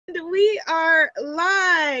We are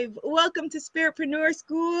live. Welcome to Spiritpreneur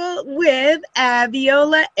School with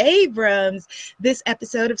Abiola Abrams. This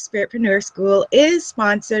episode of Spiritpreneur School is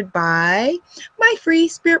sponsored by my free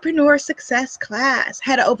Spiritpreneur Success class.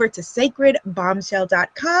 Head over to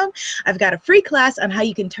sacredbombshell.com. I've got a free class on how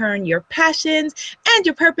you can turn your passions and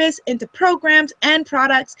your purpose into programs and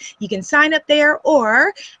products. You can sign up there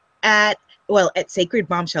or at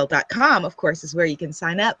sacredbombshell.com, of course, is where you can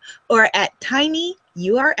sign up, or at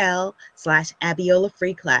tinyurl/Abiola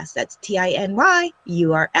free class. That's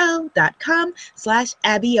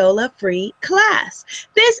tinyurl.com/Abiola free class.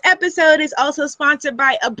 This episode is also sponsored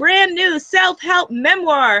by a brand new self-help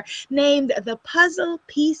memoir named The Puzzle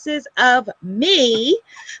Pieces of Me: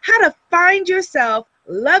 How to Find Yourself,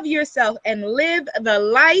 Love Yourself, and Live the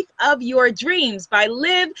Life of Your Dreams by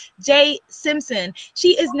Liv J. Simpson.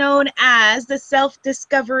 She is known as the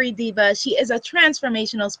Self-Discovery Diva. She is a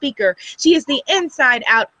transformational speaker. She is the Inside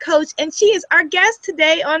Out coach, and she is our guest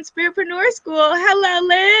today on Spiritpreneur School. Hello,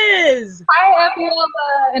 Liz. Hi, Abiola,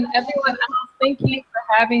 and everyone else. Thank you for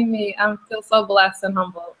having me. I feel so blessed and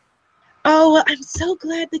humbled. Oh, well, I'm so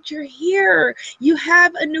glad that you're here. You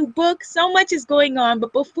have a new book. So much is going on.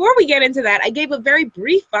 But before we get into that, I gave a very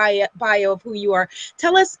brief bio of who you are.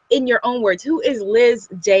 Tell us in your own words, who is Liz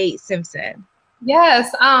J. Simpson?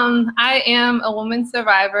 Yes, I am a woman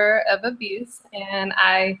survivor of abuse, and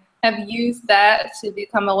I have used that to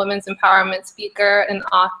become a women's empowerment speaker, an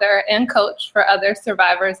author, and coach for other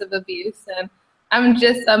survivors of abuse. And I'm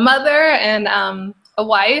just a mother and a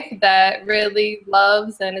wife that really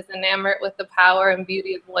loves and is enamored with the power and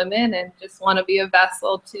beauty of women, and just want to be a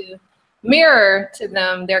vessel to mirror to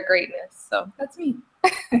them their greatness. So that's me.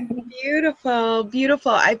 Beautiful,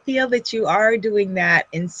 beautiful. I feel that you are doing that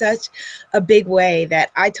in such a big way. That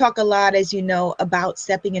I talk a lot, as you know, about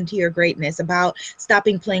stepping into your greatness, about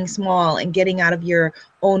stopping playing small and getting out of your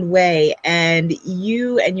own way. And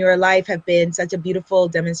you and your life have been such a beautiful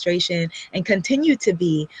demonstration and continue to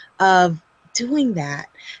be of doing that.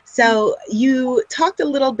 So you talked a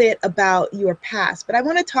little bit about your past, but I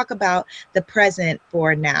want to talk about the present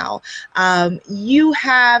for now. You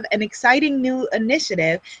have an exciting new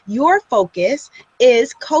initiative. Your focus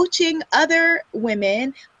is coaching other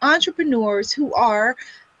women, entrepreneurs who are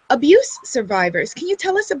abuse survivors. Can you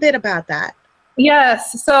tell us a bit about that?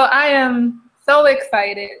 Yes, so I am so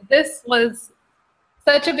excited. This was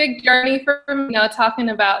such a big journey for me, talking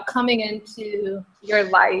about coming into your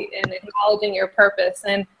light and acknowledging your purpose.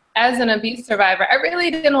 And as an abuse survivor, I really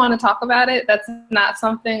didn't want to talk about it. That's not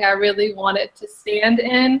something I really wanted to stand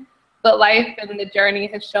in, but life and the journey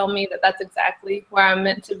has shown me that that's exactly where I'm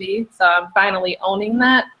meant to be. So I'm finally owning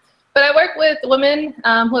that. But I work with women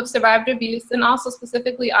who have survived abuse, and also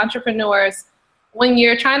specifically entrepreneurs. When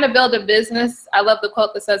you're trying to build a business, I love the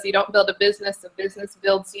quote that says, you don't build a business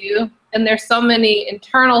builds you. And there's so many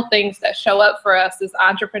internal things that show up for us as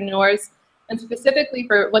entrepreneurs, and specifically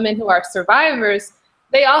for women who are survivors.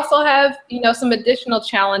 They also have, some additional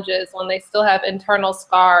challenges when they still have internal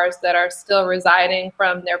scars that are still residing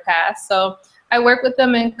from their past. So I work with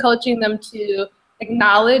them in coaching them to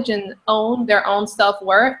acknowledge and own their own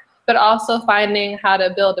self-worth, but also finding how to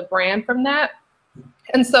build a brand from that.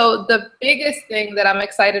 And so the biggest thing that I'm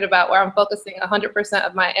excited about, where I'm focusing 100%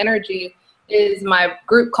 of my energy, is my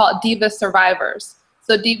group called Diva Survivors.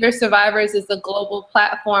 So Diva Survivors is a global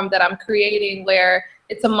platform that I'm creating where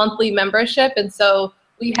it's a monthly membership. And so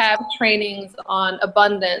we have trainings on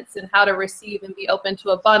abundance and how to receive and be open to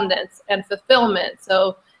abundance and fulfillment.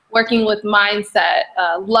 So working with mindset,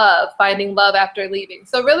 love, finding love after leaving.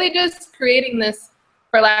 So really just creating this,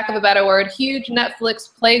 for lack of a better word, huge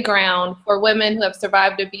Netflix playground for women who have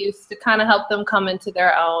survived abuse to kind of help them come into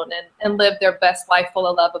their own and live their best life full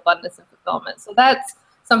of love, abundance, and fulfillment. So that's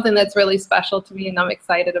something that's really special to me and I'm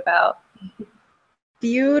excited about.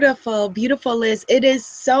 Beautiful, beautiful, Liz. It is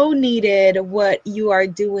so needed what you are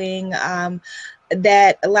doing.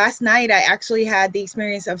 That last night I actually had the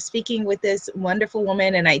experience of speaking with this wonderful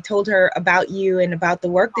woman, and I told her about you and about the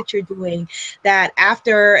work that you're doing. That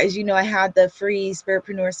after, as you know, I had the free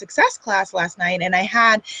Spiritpreneur Success class last night, and I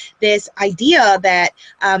had this idea that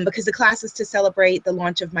because the class is to celebrate the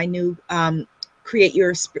launch of my new create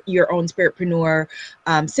your own Spiritpreneur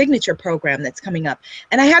signature program that's coming up.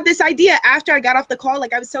 And I had this idea after I got off the call.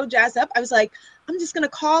 Like, I was so jazzed up. I was like, I'm just going to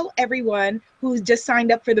call everyone who's just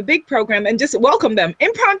signed up for the big program and just welcome them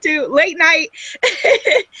impromptu, late night.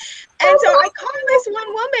 And so I called this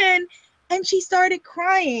one woman, and she started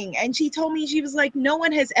crying, and she told me, she was like, no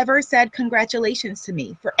one has ever said congratulations to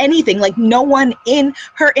me for anything. Like, no one in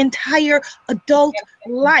her entire adult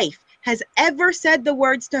life has ever said the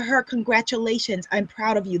words to her, "Congratulations, I'm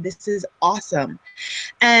proud of you. This is awesome."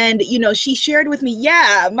 And, you know, she shared with me,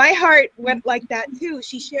 yeah, my heart went like that too.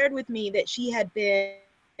 She shared with me that she had been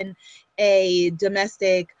a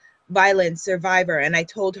domestic violence survivor, and I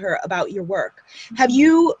told her about your work. Have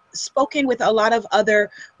you spoken with a lot of other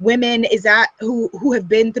women, is that who have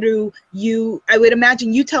been through you? I would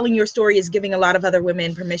imagine you telling your story is giving a lot of other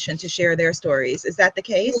women permission to share their stories. Is that the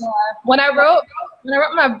case? Yeah. When I wrote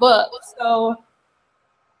my book, so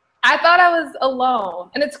I thought I was alone.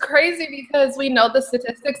 And it's crazy because we know the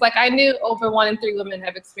statistics. Like, I knew over 1 in 3 women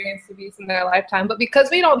have experienced abuse in their lifetime, but because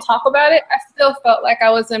we don't talk about it, I still felt like I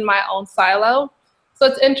was in my own silo. So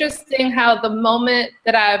it's interesting how the moment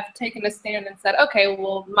that I've taken a stand and said, okay,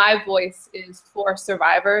 well, my voice is for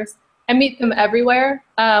survivors, I meet them everywhere,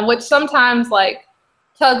 which sometimes like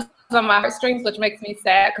tugs on my heartstrings, which makes me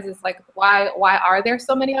sad because it's like, why are there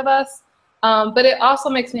so many of us? But it also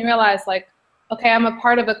makes me realize, like, okay, I'm a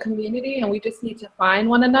part of a community and we just need to find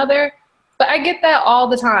one another. But I get that all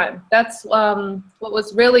the time. That's what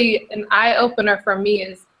was really an eye-opener for me,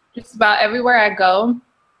 is just about everywhere I go,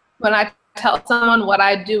 when I tell someone what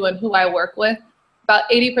I do and who I work with, about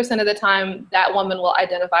 80% of the time that woman will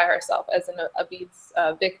identify herself as an abuse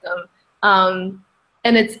victim. And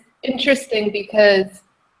it's interesting because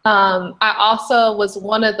I also was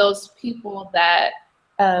one of those people that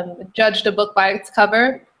judged a book by its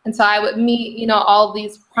cover. And so I would meet, you know, all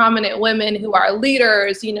these prominent women who are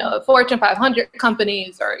leaders, you know, Fortune 500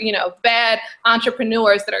 companies, or, you know, bad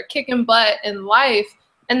entrepreneurs that are kicking butt in life.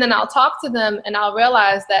 And then I'll talk to them and I'll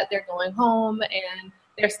realize that they're going home and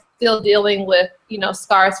they're still dealing with, you know,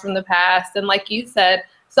 scars from the past. And like you said,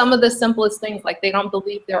 some of the simplest things, like they don't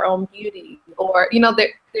believe their own beauty, or, you know,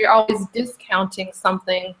 they're always discounting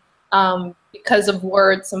something because of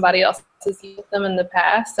words somebody else has used them in the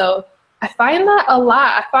past. So I find that a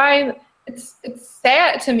lot. I find it's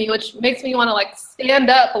sad to me, which makes me want to like stand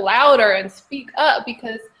up louder and speak up,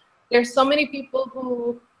 because there's so many people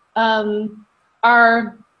who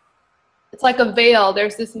are, it's like a veil.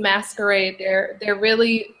 There's this masquerade. They're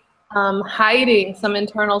really hiding some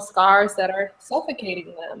internal scars that are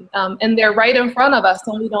suffocating them, and they're right in front of us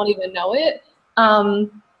and we don't even know it.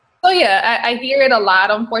 So yeah, I hear it a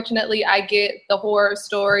lot. Unfortunately, I get the horror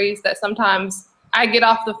stories that sometimes I get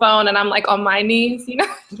off the phone and I'm like on my knees, you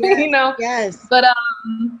know. Yes, you know. yes. But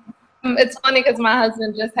it's funny because my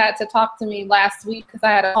husband just had to talk to me last week because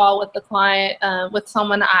I had a call with the client, with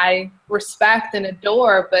someone I respect and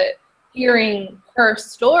adore, but hearing her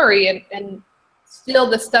story and still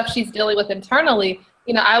the stuff she's dealing with internally,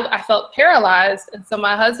 you know, I felt paralyzed. And so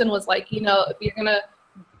my husband was like, you know, if you're gonna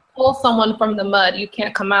pull someone from the mud, you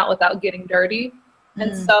can't come out without getting dirty.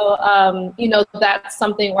 And so, you know, that's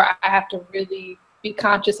something where I have to really be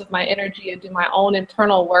conscious of my energy and do my own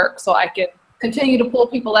internal work so I can continue to pull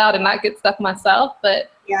people out and not get stuck myself.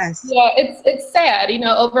 But yes, yeah, it's sad, you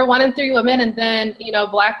know, over 1 in 3 women, and then, you know,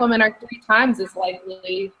 Black women are 3 times as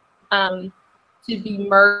likely to be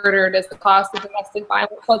murdered as the cause of domestic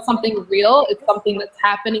violence. So it's something real. It's something that's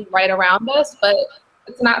happening right around us, but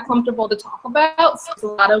it's not comfortable to talk about. So there's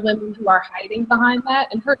a lot of women who are hiding behind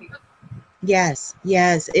that and hurting. yes,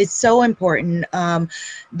 yes. It's so important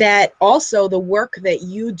that also the work that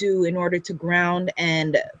you do in order to ground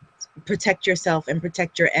and protect yourself and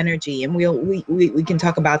protect your energy, and we can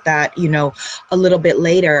talk about that, you know, a little bit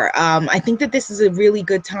later. I think that this is a really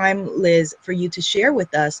good time, Liz, for you to share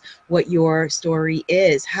with us what your story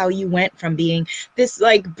is, how you went from being this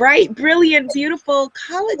like bright, brilliant, beautiful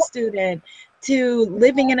college student to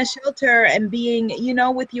living in a shelter and being, you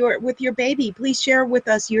know, with your baby. Please share with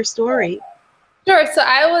us your story. Sure. So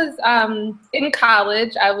I was in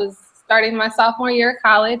college. I was starting my sophomore year of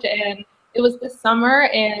college, and it was this summer,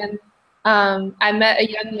 and I met a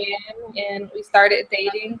young man and we started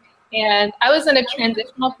dating. And I was in a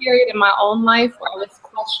transitional period in my own life where I was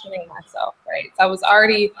questioning myself, right? So I was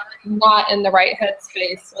already not in the right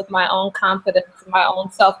headspace with my own confidence and my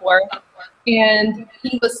own self-worth. And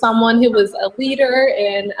he was someone who was a leader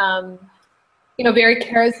and you know, very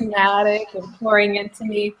charismatic and pouring into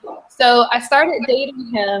me. So I started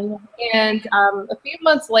dating him, and a few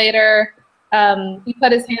months later, he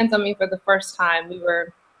put his hands on me for the first time. We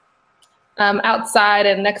were outside,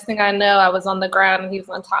 and next thing I know, I was on the ground and he was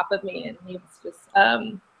on top of me, and he was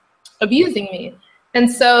just abusing me. And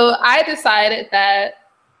so I decided that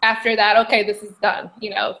after that, okay, this is done. You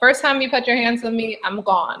know, first time you put your hands on me, I'm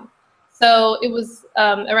gone. So it was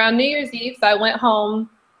around New Year's Eve, so I went home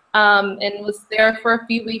and was there for a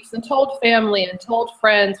few weeks and told family and told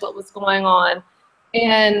friends what was going on.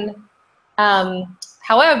 And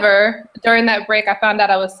However, during that break, I found out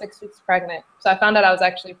I was 6 weeks pregnant. So I found out I was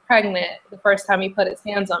actually pregnant the first time he put his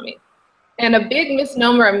hands on me. And a big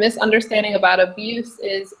misnomer or misunderstanding about abuse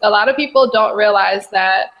is a lot of people don't realize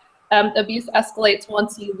that abuse escalates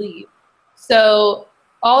once you leave. So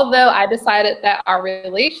although I decided that our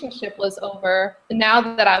relationship was over, now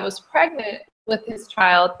that I was pregnant with his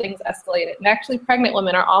child, things escalated. And actually, pregnant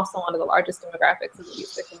women are also one of the largest demographics of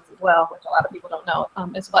abuse victims as well, which a lot of people don't know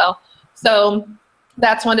as well. So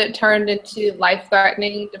that's when it turned into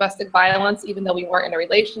life-threatening domestic violence, even though we weren't in a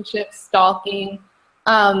relationship, stalking.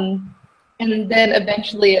 And then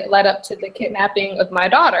eventually it led up to the kidnapping of my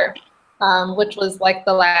daughter, which was like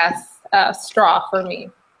the last straw for me.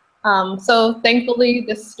 So thankfully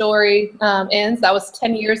this story ends. That was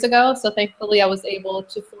 10 years ago. So thankfully I was able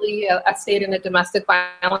to flee. I stayed in a domestic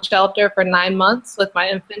violence shelter for 9 months with my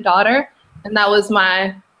infant daughter. And that was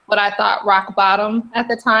what I thought rock bottom at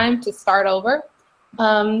the time to start over.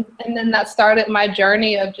 And then that started my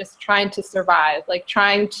journey of just trying to survive, like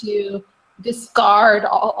trying to discard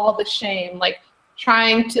all the shame, like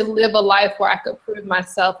trying to live a life where I could prove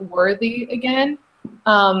myself worthy again.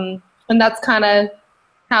 And that's kind of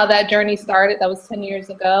how that journey started. That was 10 years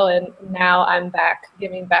ago, and now I'm back,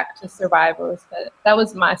 giving back to survivors. But that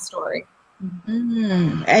was my story.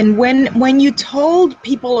 Mm-hmm. And when you told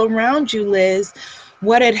people around you, Liz,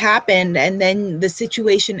 what had happened, and then the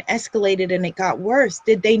situation escalated and it got worse,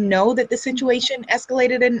 did they know that the situation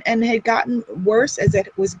escalated and had gotten worse as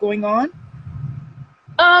it was going on?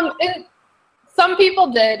 Some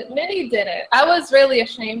people did, many didn't. I was really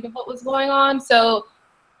ashamed of what was going on. So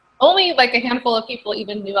only like a handful of people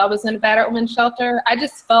even knew I was in a battered women's shelter. I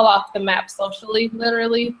just fell off the map socially,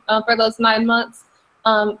 literally, for those 9 months.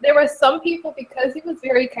 There were some people, because he was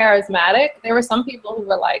very charismatic, there were some people who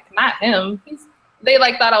were like, not him. They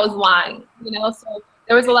like thought I was lying, you know? So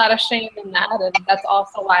there was a lot of shame in that. And that's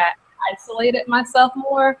also why I isolated myself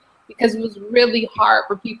more, because it was really hard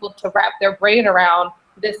for people to wrap their brain around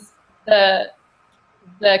the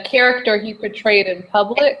character he portrayed in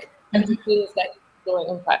public and the things that he was doing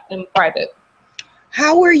in private.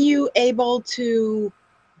 How were you able to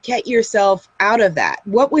get yourself out of that?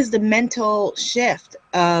 What was the mental shift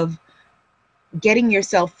of getting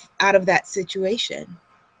yourself out of that situation?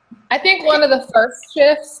 I think one of the first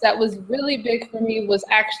shifts that was really big for me was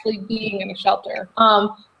actually being in a shelter.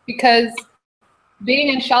 Because being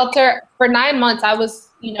in shelter for 9 months, I was,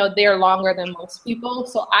 there longer than most people.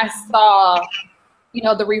 So I saw,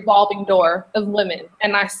 the revolving door of women.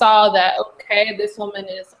 And I saw that, okay, this woman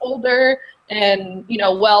is older and,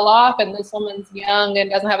 well off, and this woman's young and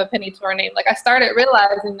doesn't have a penny to her name. Like, I started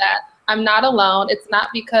realizing that I'm not alone. It's not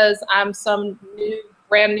because I'm some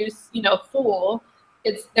brand new, fool.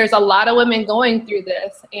 There's a lot of women going through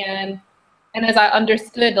this. And as I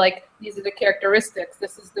understood, like, these are the characteristics,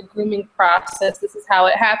 this is the grooming process, this is how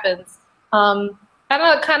it happens.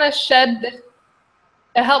 It kind of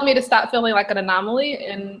it helped me to stop feeling like an anomaly,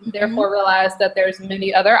 and therefore realize that there's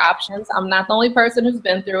many other options. I'm not the only person who's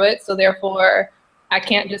been through it, so therefore I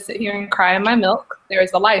can't just sit here and cry in my milk.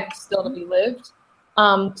 There's a life still to be lived.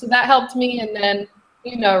 So that helped me, and then,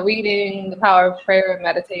 reading The Power of Prayer and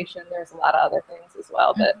meditation, there's a lot of other things as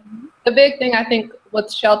well. But the big thing, I think,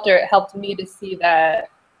 with shelter, it helped me to see that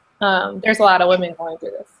there's a lot of women going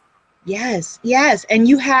through this. Yes. And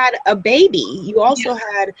you had a baby. You also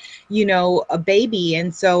had, a baby.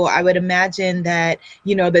 And so I would imagine that,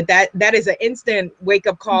 that is an instant wake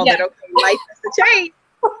up call that, okay, life has to change.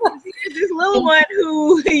 Here's this little one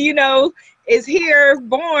who, is here,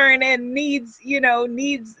 born, and needs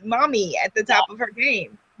mommy at the top of her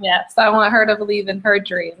game. Yes, I want her to believe in her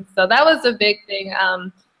dreams. So that was a big thing.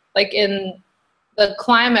 Like, in the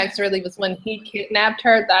climax really was when he kidnapped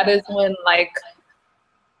her. That is when, like,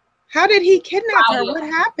 how did he kidnap her? What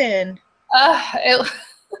happened?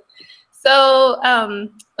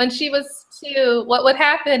 When she was 2, what would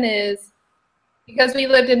happen is, because we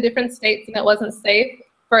lived in different states and it wasn't safe,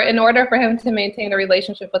 in order for him to maintain a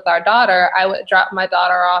relationship with our daughter, I would drop my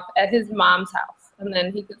daughter off at his mom's house, and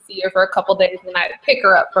then he could see her for a couple days, and I'd pick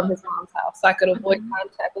her up from his mom's house so I could avoid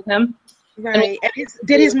contact with him. Right. And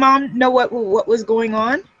did his mom know what was going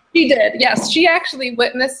on? She did, yes. She actually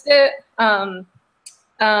witnessed it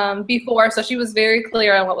before, so she was very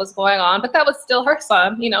clear on what was going on, but that was still her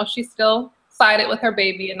son. She still sided with her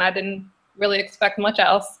baby, and I didn't really expect much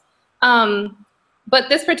else. But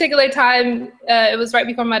this particular time, it was right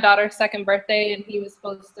before my daughter's 2nd birthday, and he was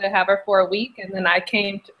supposed to have her for a week, and then I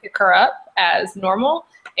came to pick her up as normal,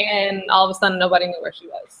 and all of a sudden nobody knew where she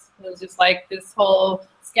was. It was just like this whole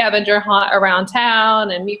scavenger hunt around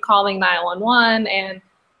town, and me calling 911, and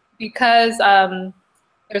because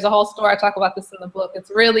there's a whole story. I talk about this in the book.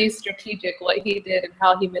 It's really strategic what he did and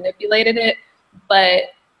how he manipulated it. But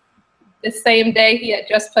the same day, he had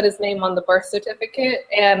just put his name on the birth certificate.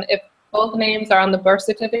 And if both names are on the birth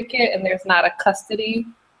certificate and there's not a custody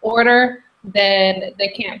order, then they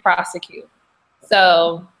can't prosecute.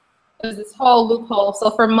 So it was this whole loophole. So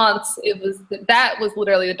for months, that was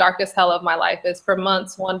literally the darkest hell of my life, is for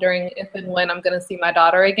months wondering if and when I'm going to see my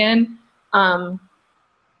daughter again.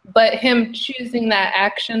 But him choosing that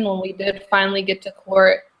action when we did finally get to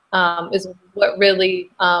court is what really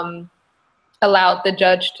allowed the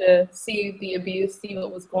judge to see the abuse, see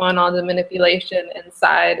what was going on, the manipulation, and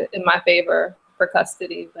side in my favor for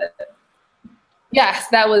custody. But yes,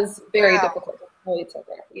 that was very difficult. Really took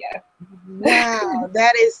it. Yeah. Wow,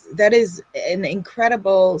 that is an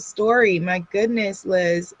incredible story. My goodness,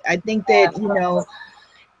 Liz. I think that, you know,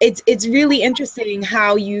 it's really interesting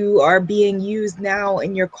how you are being used now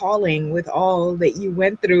in your calling with all that you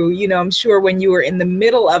went through. You know, I'm sure when you were in the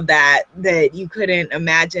middle of that you couldn't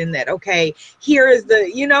imagine that, okay, here is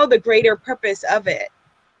the, you know, the greater purpose of it.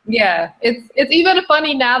 Yeah, it's even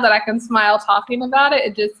funny now that I can smile talking about it.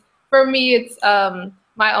 It just, for me, it's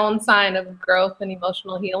my own sign of growth and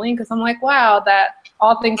emotional healing, because I'm like, wow, that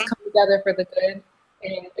all things come together for the good.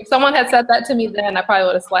 And if someone had said that to me then, I probably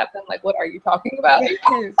would have slapped them like, what are you talking about?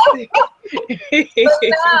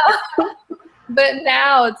 But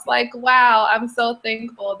now it's like, wow, I'm so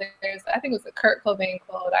thankful. I think it was a Kurt Cobain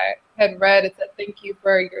quote I had read. It said, thank you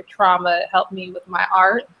for your trauma. It helped me with my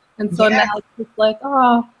art. And so now it's just like,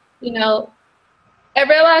 oh, you know, I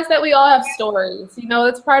realized that we all have stories. You know,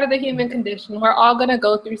 it's part of the human condition. We're all going to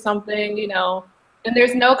go through something, you know, and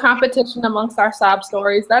there's no competition amongst our sob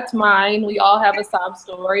stories. That's mine. We all have a sob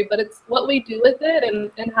story, but it's what we do with it and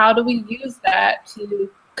how do we use that to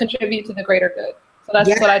contribute to the greater good. So that's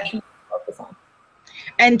what I choose to focus on.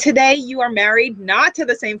 And today you are married, not to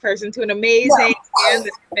the same person, to an amazing man that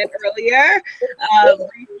you met earlier,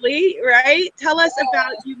 briefly, right? Tell us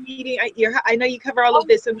about you meeting. I know you cover all of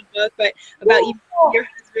this in the book, but about you meeting your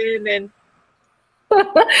husband. And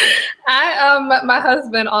I met my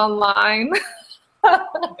husband online.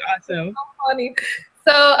 Awesome. So funny.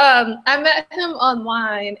 So I met him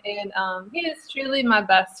online, and he is truly my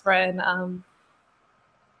best friend.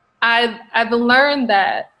 I've learned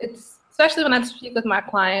that especially when I speak with my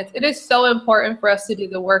clients, it is so important for us to do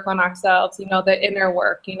the work on ourselves, you know, the inner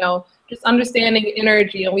work, you know, just understanding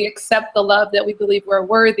energy, and we accept the love that we believe we're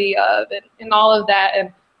worthy of, and all of that.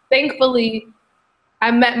 And thankfully,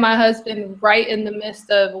 I met my husband right in the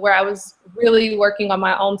midst of where I was really working on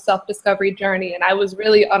my own self-discovery journey, and I was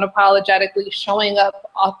really unapologetically showing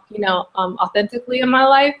up, you know, authentically in my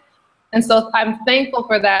life. And so I'm thankful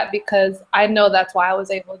for that, because I know that's why I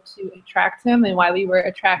was able to attract him and why we were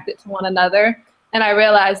attracted to one another. And I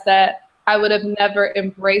realized that I would have never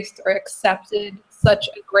embraced or accepted such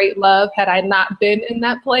a great love had I not been in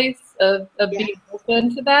that place of being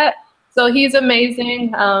open to that. So he's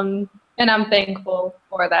amazing, and I'm thankful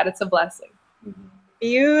for that. It's a blessing.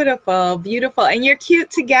 Beautiful, beautiful. And you're cute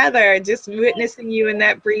together, just witnessing you in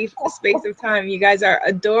that brief space of time. You guys are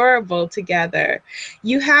adorable together.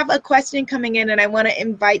 You have a question coming in, and I want to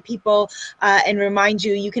invite people and remind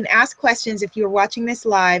you, you can ask questions if you're watching this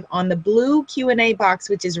live on the blue Q&A box,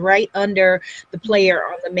 which is right under the player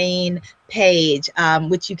on the main page,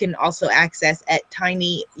 which you can also access at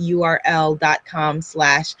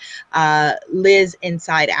tinyurl.com/Liz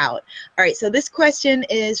Inside Out. All right, so this question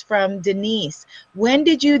is from Denise. When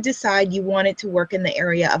did you decide you wanted to work in the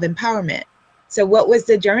area of empowerment? So what was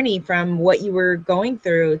the journey from what you were going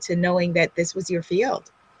through to knowing that this was your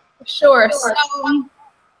field? Sure. So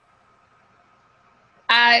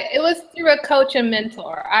it was through a coach and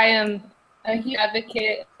mentor. I am a huge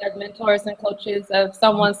advocate of mentors and coaches, of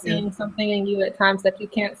someone seeing something in you at times that you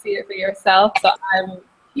can't see it for yourself. So I'm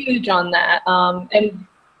huge on that. And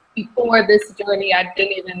before this journey, I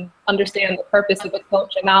didn't even understand the purpose of a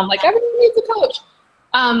coach. And now I'm like, everyone needs a coach.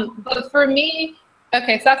 But for me,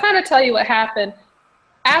 okay, so I'll kind of tell you what happened.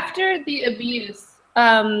 After the abuse,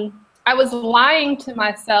 I was lying to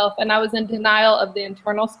myself, and I was in denial of the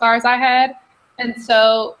internal scars I had. And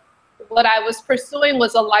so what I was pursuing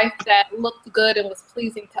was a life that looked good and was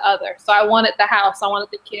pleasing to others. So I wanted the house, I wanted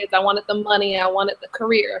the kids, I wanted the money, I wanted the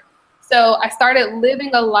career. So I started living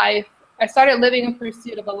in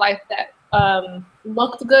pursuit of a life that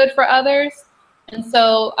looked good for others. And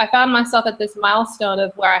so I found myself at this milestone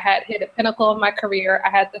of where I had hit a pinnacle of my career. I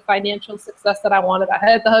had the financial success that I wanted. I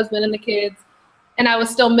had the husband and the kids, and I was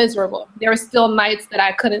still miserable. There were still nights that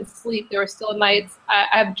I couldn't sleep. There were still nights, I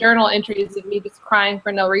have journal entries of me just crying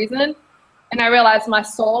for no reason. And I realized my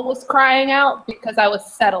soul was crying out because I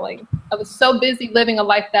was settling. I was so busy living a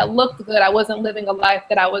life that looked good. I wasn't living a life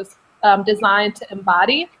that I was designed to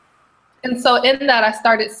embody. And so in that, I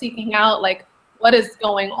started seeking out, like, what is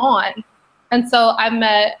going on? And so I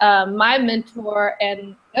met my mentor,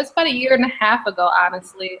 and that's about 1.5 years ago,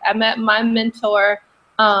 honestly. I met my mentor,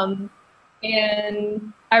 and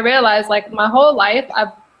I realized, like, my whole life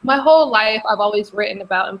I've always written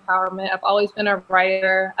about empowerment. I've always been a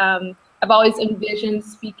writer. I've always envisioned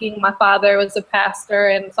speaking. My father was a pastor,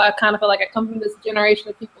 and so I kind of feel like I come from this generation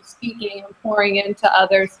of people speaking and pouring into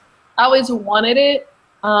others. I always wanted it,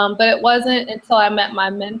 but it wasn't until I met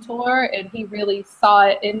my mentor, and he really saw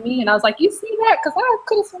it in me. And I was like, you see that? Because I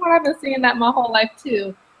could have sworn I've been seeing that my whole life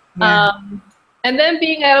too. Yeah. And then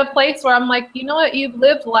being at a place where I'm like, you know what? You've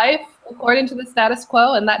lived life according to the status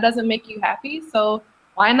quo, and that doesn't make you happy. So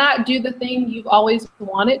why not do the thing you've always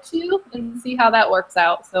wanted to and see how that works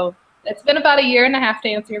out? So it's been about 1.5 years to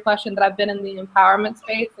answer your question that I've been in the empowerment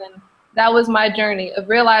space. And that was my journey of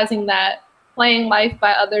realizing that playing life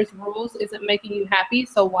by others' rules isn't making you happy.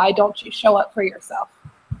 So why don't you show up for yourself?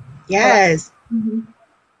 Yes.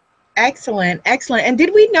 Excellent. Excellent. And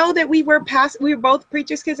did we know that we were both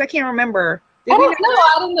preachers' kids? I can't remember. I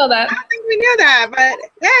didn't know that. I don't think we knew that, but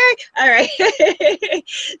hey, all right.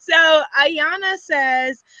 So Ayana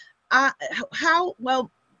says,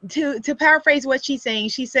 to paraphrase what she's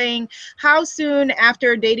saying, how soon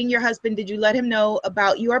after dating your husband did you let him know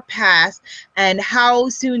about your past, and how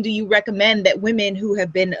soon do you recommend that women who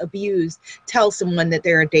have been abused tell someone that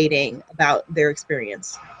they're dating about their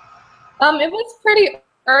experience? It was pretty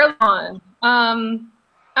early on.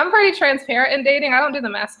 I'm pretty transparent in dating. I don't do the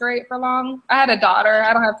masquerade for long. I had a daughter.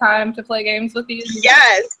 I don't have time to play games with these.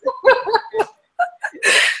 Yes.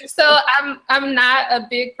 So I'm not a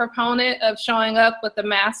big proponent of showing up with the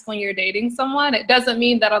mask when you're dating someone. It doesn't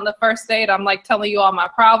mean that on the first date I'm like telling you all my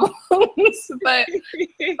problems, but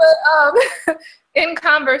in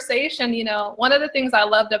conversation, you know, one of the things I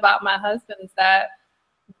loved about my husband is that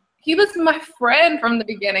he was my friend from the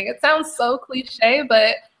beginning. It sounds so cliche,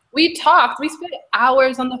 but we talked. We spent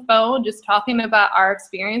hours on the phone just talking about our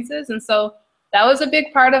experiences. And so that was a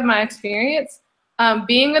big part of my experience.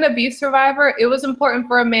 Being an abuse survivor, it was important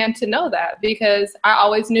for a man to know that, because I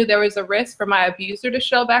always knew there was a risk for my abuser to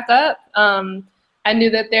show back up. I knew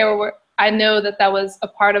that I know that that was a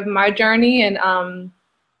part of my journey and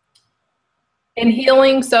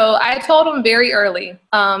healing. So I told him very early.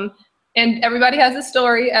 And everybody has a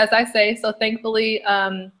story, as I say. So thankfully,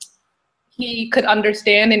 he could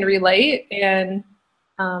understand and relate, and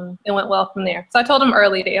it went well from there. So I told him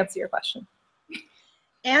early, to answer your question.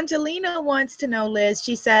 Angelina wants to know, Liz,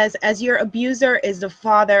 she says, as your abuser is the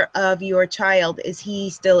father of your child, is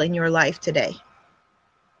he still in your life today?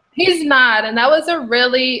 He's not, and that was a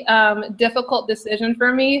really difficult decision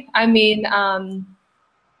for me. I mean,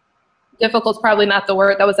 difficult is probably not the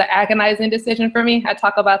word. That was an agonizing decision for me. I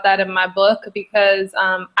talk about that in my book because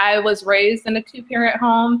I was raised in a 2-parent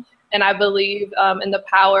home, and I believe in the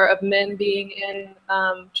power of men being in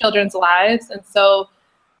children's lives. And so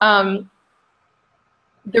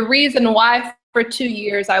the reason why for 2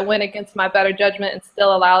 years I went against my better judgment and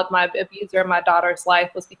still allowed my abuser in my daughter's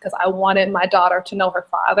life was because I wanted my daughter to know her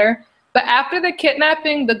father. But after the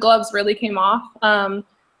kidnapping, the gloves really came off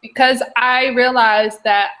because I realized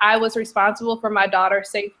that I was responsible for my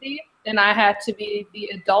daughter's safety, and I had to be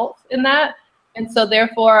the adult in that. And so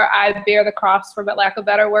therefore I bear the cross, for lack of a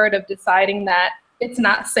better word, of deciding that it's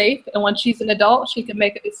not safe. And when she's an adult, she can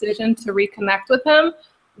make a decision to reconnect with him.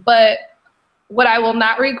 But what I will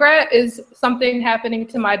not regret is something happening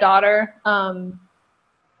to my daughter.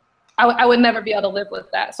 I would never be able to live with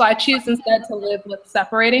that. So I choose instead to live with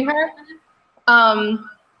separating her.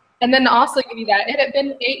 And then to also give you that, it had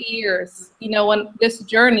been 8 years, you know, when this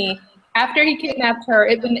journey, after he kidnapped her,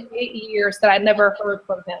 it had been 8 years that I never heard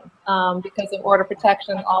from him because of order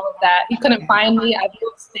protection, all of that. He couldn't find me. I've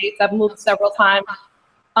moved states. I've moved several times.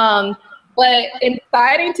 But in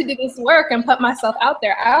deciding to do this work and put myself out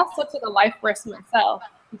there, I also took a life risk myself,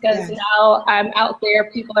 because now I'm out there,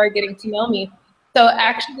 people are getting to know me. So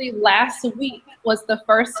actually last week was the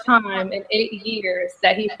first time in 8 years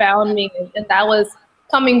that he found me, and that was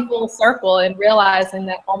coming full circle and realizing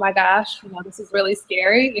that, oh my gosh, you know, this is really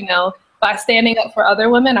scary. You know, by standing up for other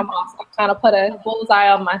women, I'm also kind of put a bullseye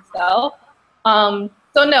on myself.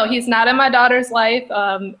 So no, he's not in my daughter's life,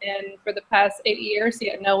 and for the past 8 years, he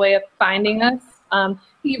had no way of finding us.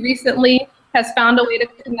 He recently has found a way to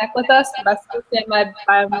connect with us, but I still stand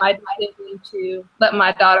by my decision to let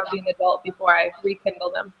my daughter be an adult before I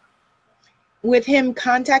rekindle them. with him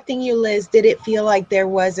contacting you, Liz, did it feel like there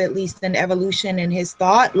was at least an evolution in his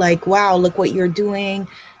thought? Like, wow, look what you're doing.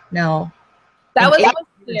 No. That was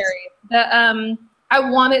scary. I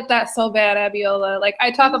wanted that so bad, Abiola. Like,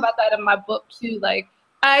 I talk about that in my book too. Like,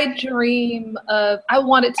 I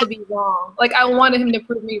want it to be wrong. Like, I wanted him to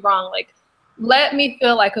prove me wrong. Like, let me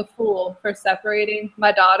feel like a fool for separating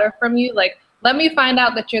my daughter from you. Like, let me find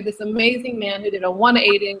out that you're this amazing man who did a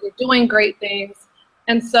 180 and you're doing great things.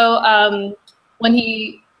 And so when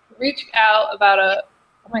he reached out about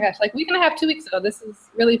oh my gosh, like week and a half, 2 weeks ago, this is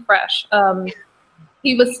really fresh.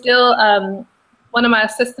 He was still, one of my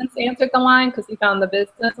assistants answered the line because he found the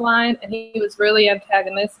business line, and he was really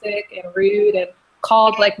antagonistic and rude and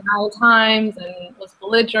called like 9 times and was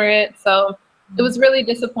belligerent. So it was really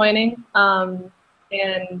disappointing and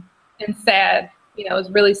sad. You know, it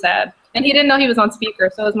was really sad. And he didn't know he was on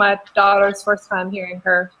speaker, so it was my daughter's first time hearing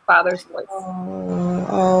her father's voice.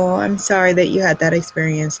 Oh, I'm sorry that you had that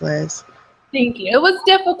experience, Liz. Thank you. It was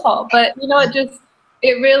difficult, but you know, it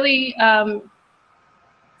really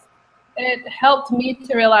it helped me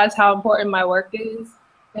to realize how important my work is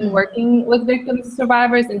in working with victims and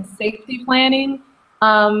survivors and safety planning.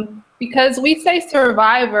 Because we say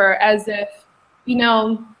survivor as if, you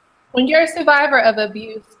know, when you're a survivor of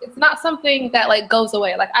abuse, it's not something that like goes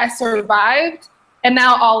away. Like I survived and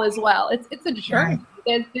now all is well. It's a journey.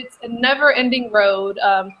 Right. It's a never ending road.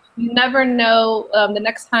 You never know the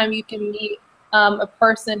next time you can meet a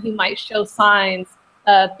person who might show signs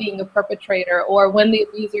of being a perpetrator, or when the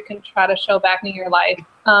abuser can try to show back in your life.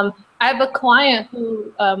 I have a client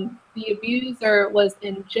who the abuser was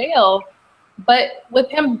in jail, but with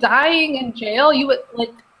him dying in jail, you would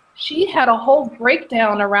like, she had a whole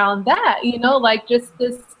breakdown around that, you know, like just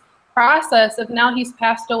this process of now he's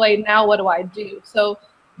passed away, now what do I do? So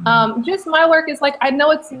just my work is like, I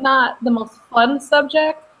know it's not the most fun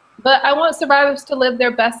subject, but I want survivors to live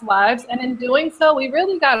their best lives. And in doing so, we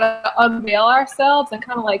really got to unveil ourselves and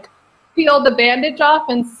kind of like peel the bandage off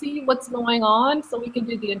and see what's going on so we can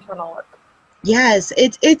do the internal work. Yes,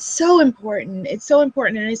 it's so important. It's so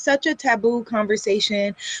important, and it's such a taboo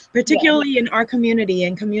conversation, particularly in our community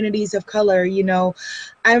and communities of color. You know,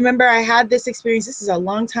 I remember I had this experience. This is a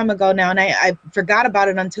long time ago now, and I forgot about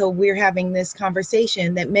it until we're having this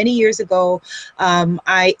conversation. That many years ago,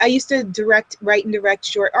 I used to write and direct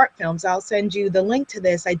short art films. I'll send you the link to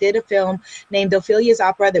this. I did a film named Ophelia's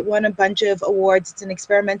Opera that won a bunch of awards. It's an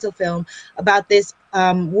experimental film about this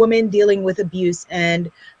woman dealing with abuse,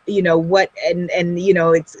 and you know what, and you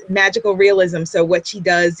know, it's magical realism, so what she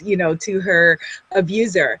does, you know, to her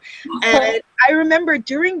abuser. And I remember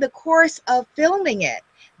during the course of filming it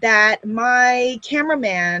that my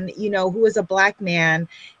cameraman, you know, who was a Black man,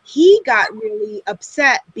 he got really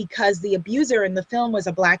upset because the abuser in the film was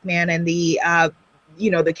a Black man, and the you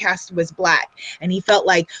know, the cast was Black, and he felt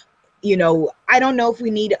like, you know, I don't know if we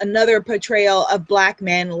need another portrayal of Black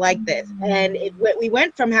men like this. And we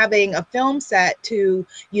went from having a film set to,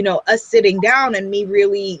 you know, us sitting down and me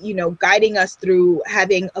really, you know, guiding us through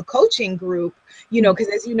having a coaching group, you know, because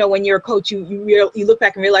as you know, when you're a coach, you look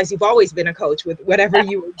back and realize you've always been a coach with whatever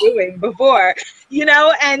you were doing before, you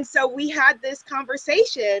know. And so we had this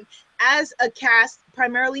conversation as a cast,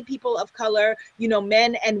 primarily people of color, you know,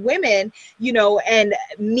 men and women, you know, and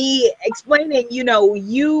me explaining, you know,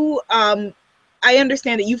 I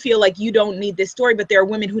understand that you feel like you don't need this story, but there are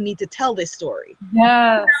women who need to tell this story.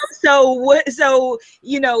 Yeah. So,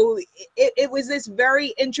 you know, it was this very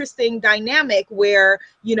interesting dynamic where,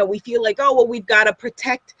 you know, we feel like, oh, well, we've got to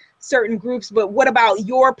protect certain groups, but what about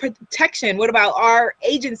your protection? What about our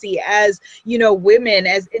agency as, you know, women,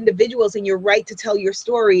 as individuals, and your right to tell your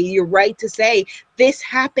story, your right to say, this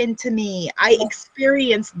happened to me, I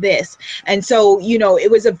experienced this. And so, you know, it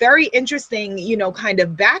was a very interesting, you know, kind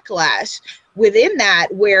of backlash within that,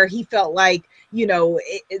 where he felt like, you know,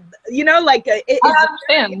 like it's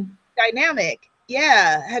a dynamic.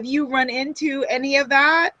 Yeah. Have you run into any of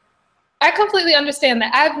that? I completely understand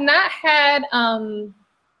that.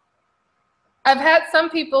 I've had some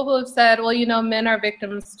people who have said, well, you know, men are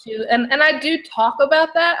victims too. And I do talk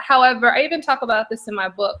about that. However, I even talk about this in my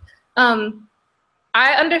book.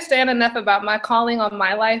 I understand enough about my calling on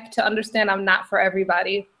my life to understand I'm not for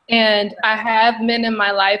everybody. And I have men in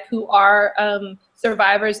my life who are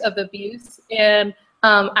survivors of abuse, and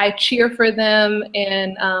I cheer for them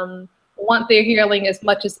and want their healing as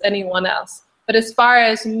much as anyone else. But as far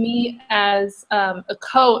as me as a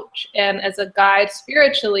coach and as a guide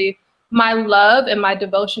spiritually, my love and my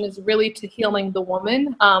devotion is really to healing the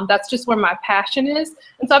woman. That's just where my passion is.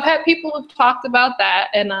 And so I've had people who've talked about that,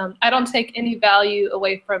 and I don't take any value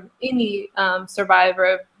away from any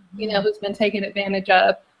survivor, you know, who's been taken advantage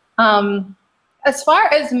of. As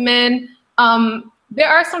far as men, there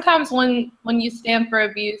are sometimes when you stand for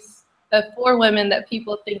abuse for women that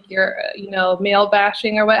people think you're, male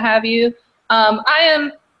bashing or what have you.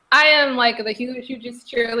 I am like the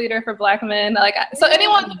hugest cheerleader for Black men. Like, so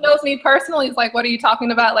anyone who knows me personally is like, what are you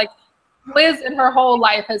talking about? Like, Liz in her whole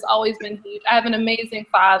life has always been huge. I have an amazing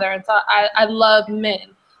father, and so I love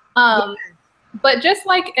men. But just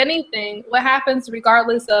like anything, what happens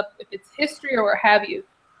regardless of if it's history or what have you,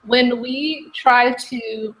 when we try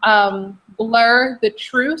to blur the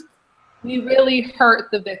truth, we really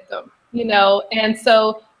hurt the victim, And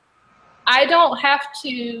so I don't have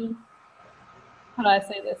to, how do I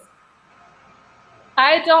say this?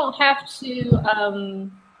 I don't have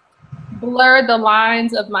to blur the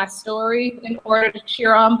lines of my story in order to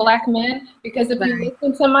cheer on Black men, because if you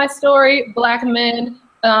listen to my story, Black men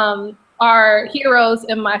are heroes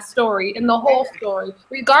in my story, in the whole story,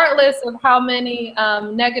 regardless of how many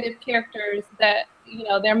negative characters that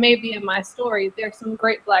there may be in my story. There's some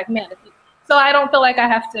great Black men, so I don't feel like I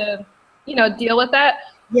have to deal with that.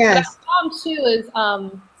 Yes. What I found too is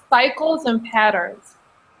cycles and patterns.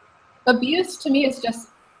 Abuse to me is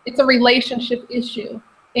it's a relationship issue,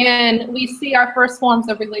 and we see our first forms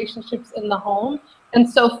of relationships in the home. And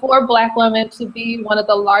so for Black women to be one of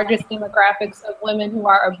the largest demographics of women who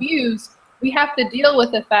are abused, we have to deal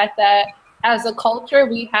with the fact that as a culture,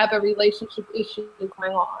 we have a relationship issue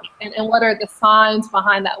going on. And what are the signs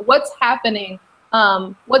behind that? What's happening?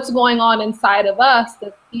 What's going on inside of us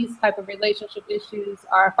that these type of relationship issues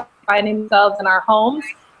are finding themselves in our homes?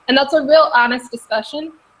 And that's a real honest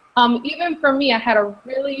discussion. Even for me,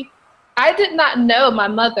 I did not know my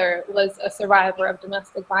mother was a survivor of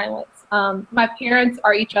domestic violence. My parents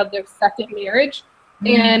are each other's second marriage.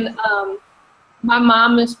 And my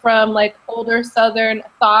mom is from like older Southern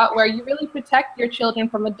thought where you really protect your children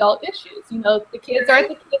from adult issues. The kids are at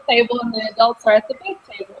the kid table and the adults are at the big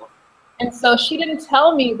table. And so she didn't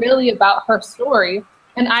tell me really about her story.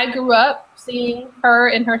 And I grew up seeing her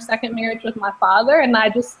in her second marriage with my father, and I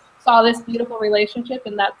just saw this beautiful relationship,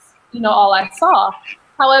 and that's, all I saw.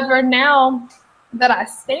 However, now that I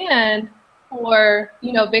stand for,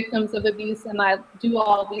 victims of abuse and I do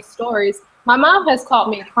all of these stories, my mom has caught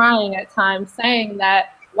me crying at times, saying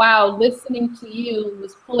that, wow, listening to you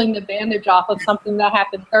was pulling the bandage off of something that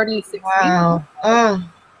happened 36 years ago.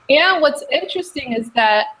 And what's interesting is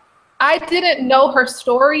that I didn't know her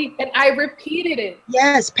story and I repeated it.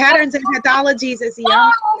 Yes, patterns and pathologies as a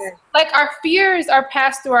young person. Like our fears are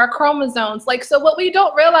passed through our chromosomes. Like, so what we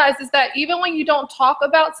don't realize is that even when you don't talk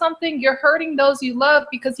about something, you're hurting those you love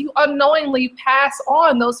because you unknowingly pass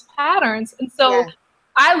on those patterns. And so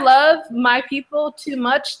I love my people too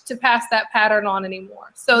much to pass that pattern on anymore.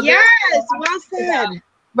 So yes, well said.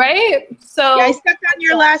 Right? So I stepped on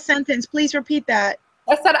your last sentence. Please repeat that.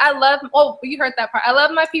 I said you heard that part. I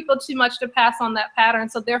love my people too much to pass on that pattern.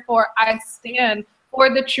 So therefore I stand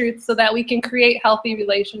for the truth so that we can create healthy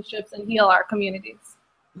relationships and heal our communities.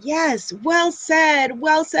 Yes, well said,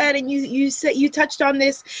 well said. And you touched on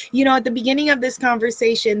this, at the beginning of this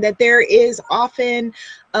conversation, that there is often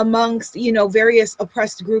amongst, various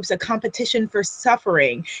oppressed groups, a competition for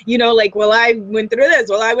suffering, like, well, I went through this,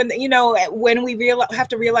 well, I went, when we have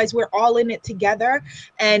to realize we're all in it together,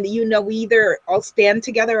 and, we either all stand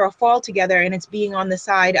together or fall together, and it's being on the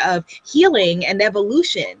side of healing and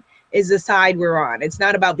evolution is the side we're on. It's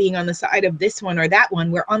not about being on the side of this one or that one.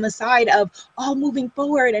 We're on the side of all moving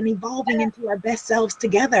forward and evolving into our best selves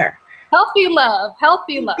together. Healthy love.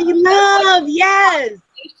 Healthy love, yes.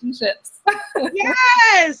 Relationships.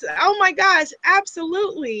 Yes. Oh my gosh.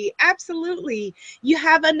 Absolutely. Absolutely. You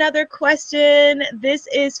have another question. This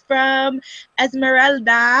is from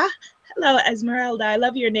Esmeralda. Hello, Esmeralda. I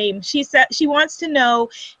love your name. She said she wants to know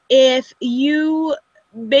if you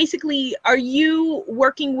basically, are you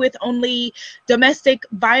working with only domestic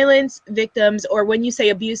violence victims, or when you say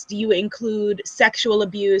abuse, do you include sexual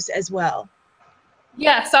abuse as well?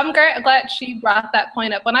 Yeah, so I'm glad she brought that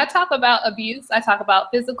point up. When I talk about abuse, I talk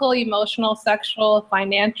about physical, emotional, sexual,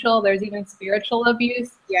 financial, there's even spiritual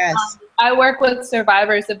abuse. Yes. I work with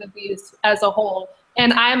survivors of abuse as a whole,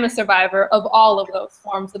 and I'm a survivor of all of those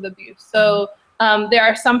forms of abuse. So there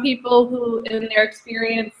are some people who in their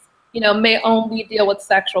experience may only deal with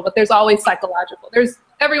sexual, but there's always psychological.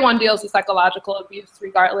 Everyone deals with psychological abuse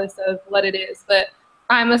regardless of what it is, but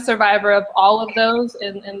I'm a survivor of all of those.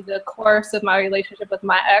 In the course of my relationship with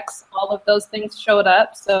my ex, all of those things showed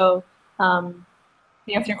up. So to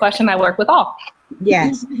answer your question, I work with all.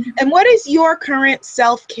 Yes. And what is your current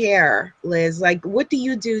self-care, Liz? Like, what do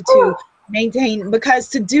you do to maintain, because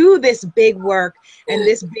to do this big work and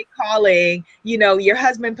this big calling, you know, your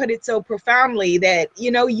husband put it so profoundly that, you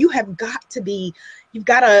know, you've got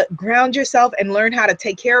to ground yourself and learn how to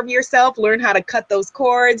take care of yourself, learn how to cut those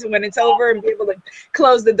cords when it's over and be able to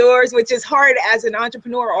close the doors, which is hard as an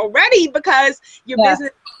entrepreneur already, because your business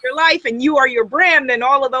is your life and you are your brand and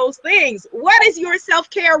all of those things. What is your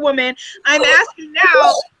self-care, woman? I'm asking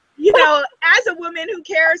now. You know, as a woman who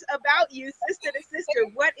cares about you, sister to sister,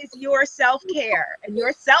 what is your self-care and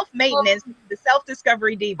your self-maintenance, the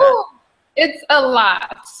self-discovery diva? It's a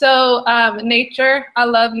lot. So nature, I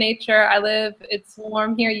love nature. It's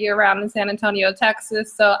warm here year-round in San Antonio,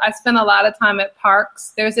 Texas. So I spend a lot of time at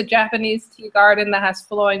parks. There's a Japanese tea garden that has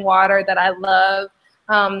flowing water that I love.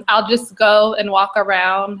 I'll just go and walk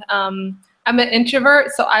around. I'm an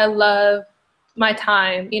introvert, so I love my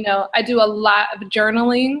time. You know, I do a lot of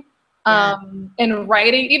journaling and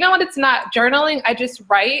writing. Even when it's not journaling, I just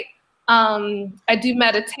write. I do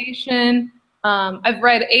meditation. I've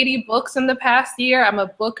read 80 books in the past year. I'm a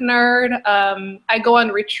book nerd. I go on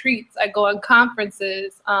retreats. I go on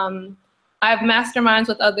conferences. I have masterminds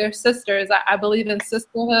with other sisters. I believe in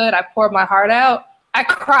sisterhood. I pour my heart out. I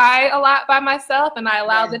cry a lot by myself, and I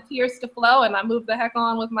allow the tears to flow, and I move the heck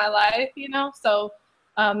on with my life, you know? So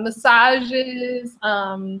massages.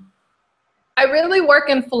 I really work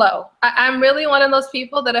in flow. I'm really one of those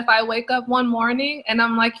people that if I wake up one morning and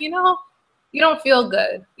I'm like, you know, you don't feel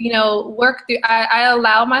good, you know, I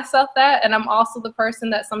allow myself that. And I'm also the person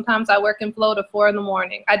that sometimes I work in flow to 4 in the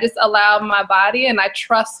morning. I just allow my body and I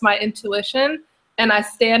trust my intuition and I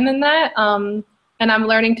stand in that. And I'm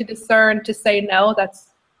learning to discern to say no. That's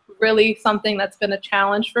really something that's been a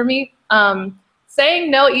challenge for me.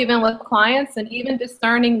 Saying no, even with clients, and even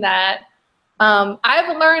discerning that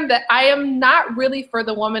I've learned that I am not really for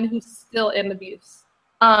the woman who's still in abuse.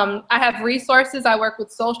 I have resources. I work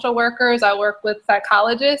with social workers. I work with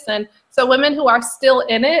psychologists. And so women who are still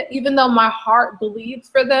in it, even though my heart bleeds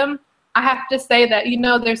for them, I have to say that, you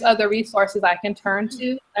know, there's other resources I can turn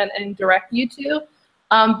to and direct you to.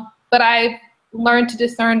 But I've learned to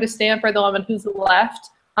discern to stand for the woman who's left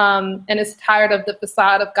and is tired of the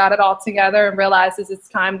facade of got it all together and realizes it's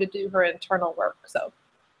time to do her internal work. So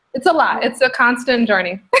it's a lot. It's a constant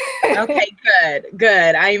journey. Okay,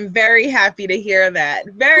 good. I'm very happy to hear that.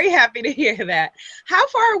 Very happy to hear that. How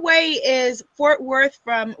far away is Fort Worth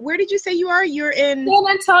from, where did you say you are? You're in San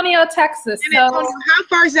Antonio, Texas. San Antonio. So how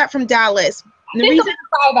far is that from Dallas? I think it's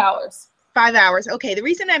 5 hours. 5 hours. Okay. The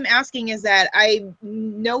reason I'm asking is that I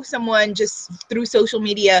know someone just through social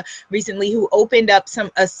media recently who opened up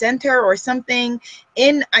a center or something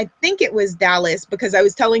in, I think it was Dallas, because I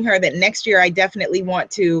was telling her that next year I definitely want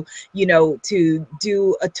to, you know, to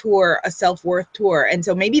do a tour, a self-worth tour. And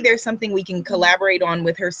so maybe there's something we can collaborate on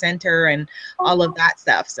with her center and all of that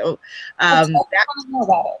stuff. So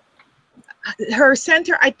her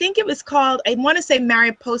center, I think it was called, I want to say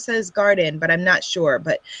Mariposa's Garden, but I'm not sure.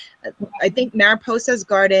 But I think Mariposa's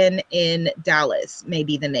Garden in Dallas may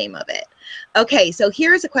be the name of it. Okay, so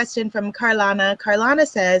here's a question from Carlana. Carlana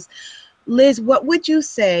says, Liz, what would you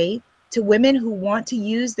say to women who want to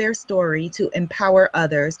use their story to empower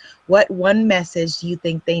others? What one message do you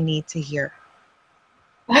think they need to hear?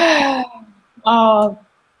 I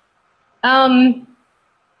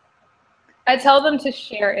tell them to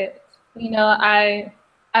share it. You know, I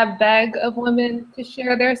beg of women to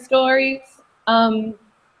share their stories, but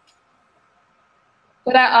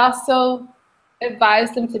I also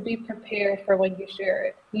advise them to be prepared for when you share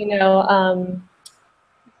it. You know,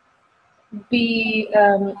 you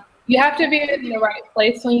have to be in the right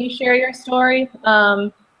place when you share your story.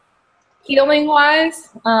 Healing-wise,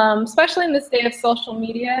 especially in this day of social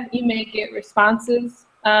media, you may get responses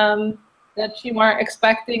that you weren't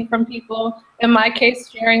expecting from people. In my case,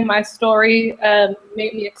 sharing my story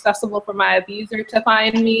made me accessible for my abuser to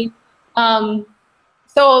find me.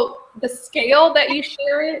 So the scale that you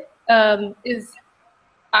share it is,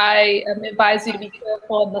 I advise you to be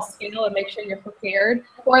careful in the scale and make sure you're prepared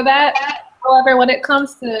for that. However, when it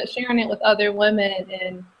comes to sharing it with other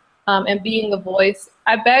women and being a voice,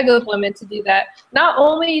 I beg of women to do that, not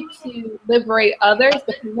only to liberate others,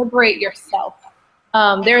 but to liberate yourself.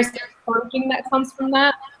 There's purging that comes from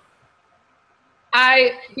that.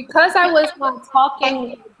 Because I was not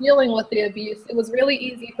talking, dealing with the abuse, it was really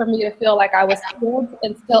easy for me to feel like I was healed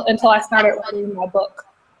until I started writing my book.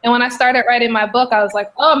 And when I started writing my book, I was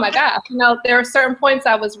like, oh my gosh, you know, there were certain points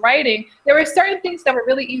I was writing. There were certain things that were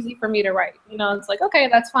really easy for me to write. You know, it's like, okay,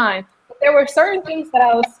 that's fine. But there were certain things that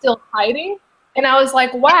I was still hiding. And I was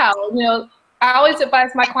like, wow, you know, I always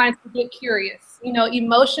advise my clients to get curious. You know,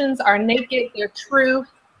 emotions are naked, they're true.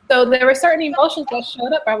 So there were certain emotions that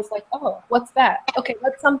showed up. I was like, oh, what's that? Okay,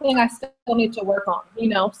 that's something I still need to work on, you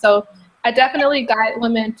know? So I definitely guide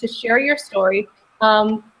women to share your story,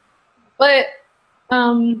 but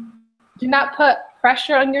do not put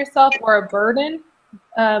pressure on yourself or a burden.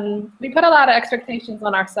 We put a lot of expectations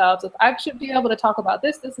on ourselves. If I should be able to talk about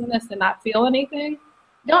this, this, and this and not feel anything,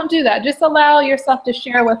 don't do that. Just allow yourself to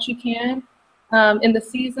share what you can in the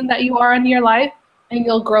season that you are in your life, and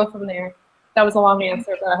you'll grow from there. That was a long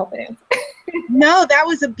answer, but I hope it answered. No, that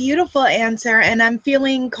was a beautiful answer. And I'm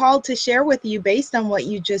feeling called to share with you, based on what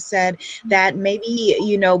you just said, that maybe,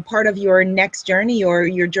 you know, part of your next journey or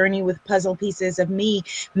your journey with Puzzle Pieces of Me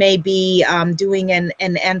may be doing an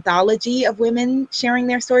anthology of women sharing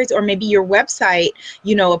their stories, or maybe your website,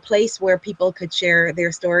 you know, a place where people could share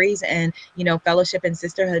their stories, and, you know, fellowship and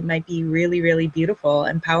sisterhood might be really, really beautiful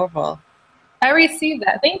and powerful. I received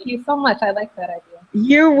that. Thank you so much. I like that idea.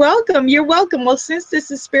 You're welcome. You're welcome. Well, since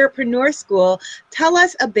this is Spiritpreneur School, tell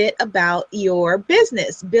us a bit about your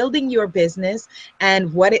business, building your business,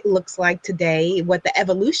 and what it looks like today, what the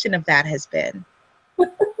evolution of that has been.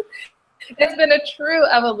 It's been a true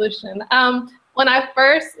evolution. When I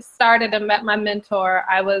first started and met my mentor,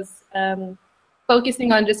 I was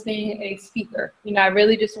focusing on just being a speaker. You know, I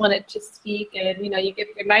really just wanted to speak, and, you know, you give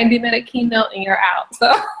your 90-minute keynote and you're out.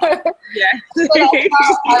 So yeah, that's what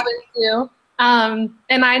I would do.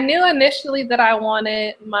 And I knew initially that I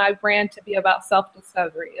wanted my brand to be about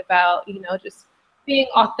self-discovery, about, you know, just being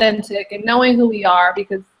authentic and knowing who we are,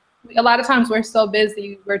 because a lot of times we're so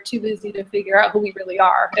busy, we're too busy to figure out who we really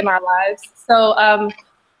are in our lives. So I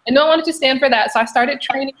knew I wanted to stand for that. So I started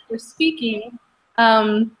training for speaking,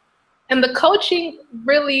 and the coaching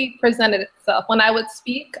really presented itself. When I would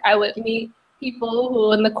speak, I would meet people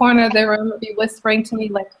who in the corner of the room would be whispering to me,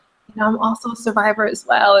 like, you know, I'm also a survivor as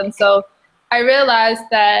well. And so I realized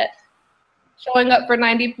that showing up for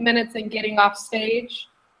 90 minutes and getting off stage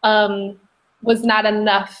was not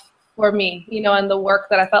enough for me, you know, and the work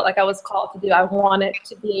that I felt like I was called to do. I wanted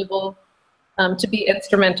to be able to be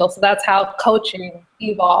instrumental. So that's how coaching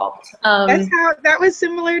evolved. That was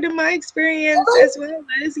similar to my experience as well,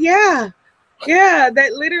 Liz. Yeah,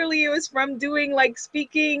 that literally it was from doing like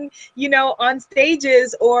speaking, you know, on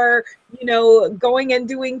stages, or, you know, going and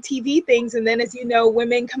doing TV things. And then, as you know,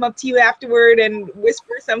 women come up to you afterward and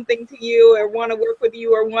whisper something to you, or want to work with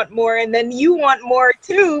you, or want more. And then you want more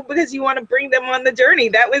too, because you want to bring them on the journey.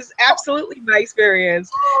 That was absolutely my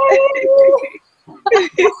experience. I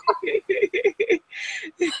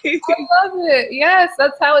love it. Yes,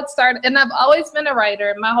 that's how it started. And I've always been a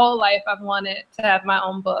writer. My whole life I've wanted to have my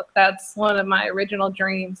own book. That's one of my original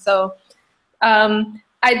dreams. So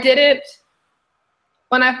I didn't,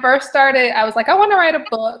 when I first started, I was like, I want to write a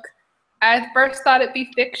book. I first thought it'd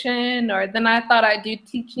be fiction, or then I thought I'd do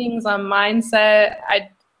teachings on mindset.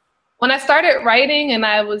 When I started writing and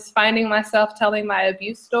I was finding myself telling my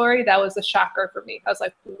abuse story, that was a shocker for me. I was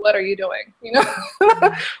like, what are you doing? You know,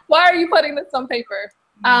 why are you putting this on paper?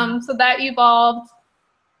 So that evolved.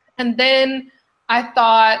 And then I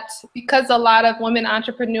thought, because a lot of women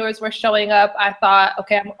entrepreneurs were showing up, I thought,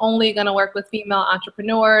 okay, I'm only going to work with female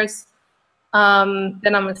entrepreneurs. Then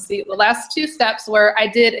I'm going to see. The last two steps were I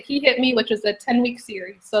did He Hit Me, which was a 10-week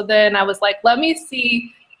series. So then I was like, let me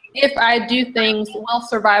see if I do things, will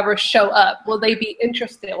survivors show up? Will they be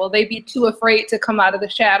interested? Will they be too afraid to come out of the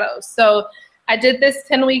shadows? So I did this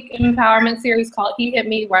 10-week empowerment series called He Hit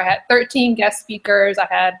Me, where I had 13 guest speakers. I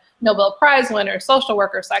had Nobel Prize winners, social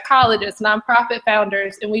workers, psychologists, nonprofit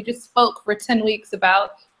founders, and we just spoke for 10 weeks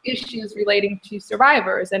about issues relating to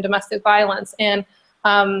survivors and domestic violence. And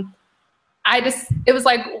it was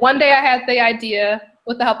like one day I had the idea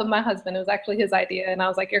with the help of my husband. It was actually his idea, and I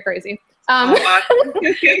was like, you're crazy. And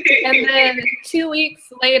then 2 weeks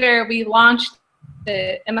later, we launched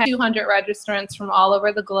it, and I had 200 registrants from all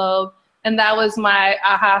over the globe. And that was my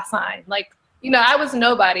aha sign. Like, you know, I was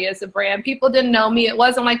nobody as a brand. People didn't know me. It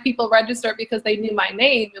wasn't like people registered because they knew my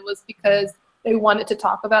name. It was because they wanted to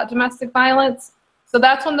talk about domestic violence. So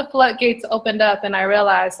that's when the floodgates opened up, and I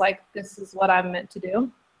realized, like, this is what I'm meant to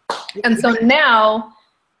do. And so now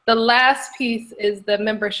the last piece is the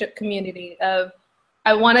membership community of,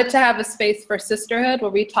 I wanted to have a space for sisterhood where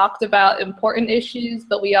we talked about important issues,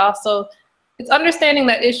 but we also, it's understanding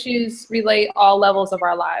that issues relate all levels of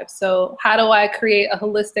our lives. So how do I create a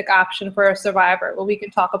holistic option for a survivor where we can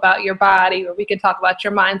talk about your body, where we can talk about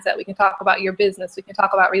your mindset, we can talk about your business, we can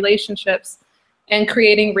talk about relationships, and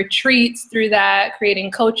creating retreats through that, creating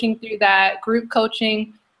coaching through that, group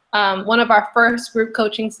coaching. One of our first group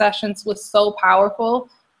coaching sessions was so powerful.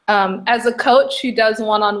 As a coach who does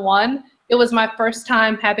one-on-one, it was my first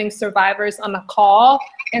time having survivors on a call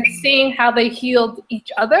and seeing how they healed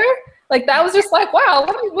each other. Like that was just like, wow,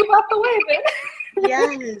 let me move out the way then.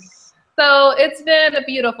 Yes. So it's been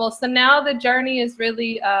beautiful. So now the journey is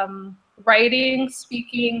really writing,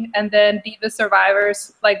 speaking, and then Diva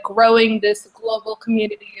Survivors, like growing this global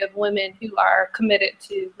community of women who are committed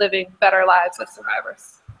to living better lives as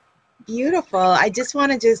survivors. Beautiful. I just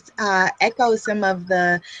want to echo some of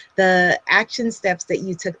the action steps that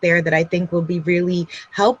you took there that I think will be really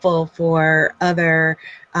helpful for other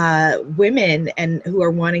women and who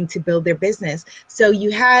are wanting to build their business. So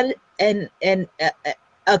you had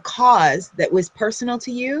a cause that was personal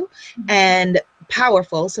to you and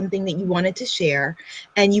powerful, something that you wanted to share,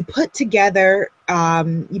 and you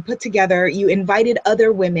invited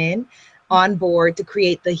other women on board to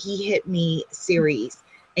create the He Hit Me series.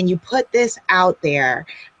 And you put this out there,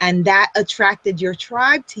 and that attracted your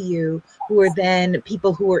tribe to you, who are then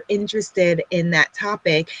people who are interested in that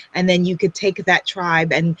topic. And then you could take that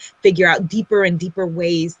tribe and figure out deeper and deeper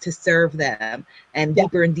ways to serve them, and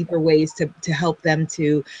deeper and deeper ways to help them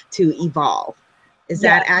to evolve. Is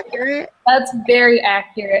that accurate? That's very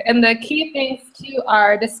accurate. And the key things too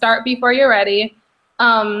are to start before you're ready.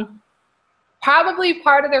 Probably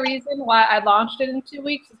part of the reason why I launched it in 2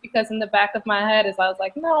 weeks is because in the back of my head is I was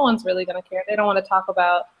like, no one's really gonna care. They don't want to talk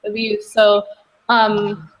about abuse. So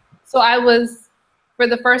I was, for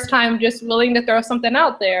the first time, just willing to throw something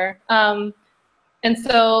out there. And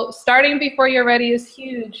so starting before you're ready is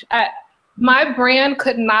huge. My brand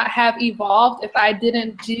could not have evolved if I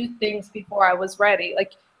didn't do things before I was ready.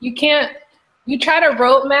 Like you try to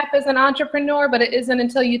roadmap as an entrepreneur, but it isn't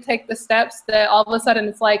until you take the steps that all of a sudden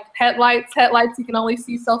it's like headlights you can only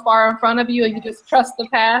see so far in front of you, and you just trust the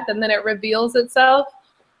path, and then it reveals itself.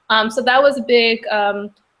 So that was big.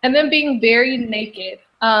 And then being very naked.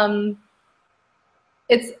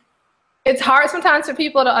 It's hard sometimes for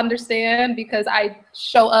people to understand because I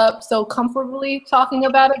show up so comfortably talking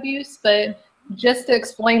about abuse, but just to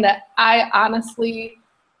explain that I honestly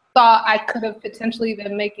thought I could have potentially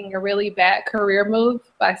been making a really bad career move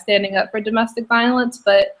by standing up for domestic violence,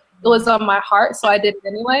 but it was on my heart, so I did it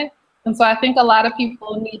anyway. And so I think a lot of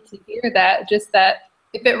people need to hear that, just that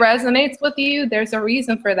if it resonates with you, there's a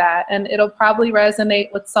reason for that, and it'll probably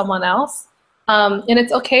resonate with someone else. And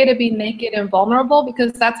it's okay to be naked and vulnerable,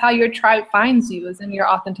 because that's how your tribe finds you, is in your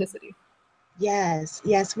authenticity. Yes,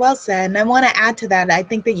 well said. And I want to add to that, I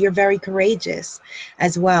think that you're very courageous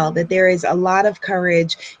as well, that there is a lot of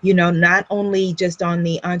courage, not only just on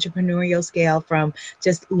the entrepreneurial scale from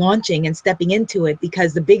just launching and stepping into it,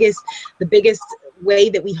 because the biggest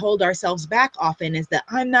way that we hold ourselves back often is the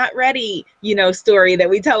I'm not ready, story that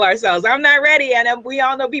we tell ourselves. I'm not ready. And we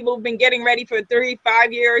all know people who've been getting ready for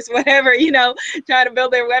 3-5 years, whatever, trying to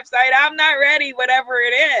build their website. I'm not ready, whatever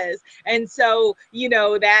it is. And so,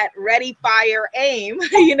 that ready, fire, aim,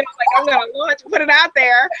 like I'm going to launch, put it out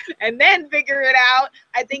there and then figure it out,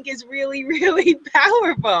 I think is really, really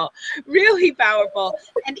powerful, really powerful.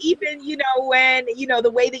 And even, when,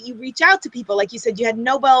 the way that you reach out to people, like you said, you had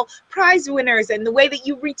Nobel Prize winners, and the way that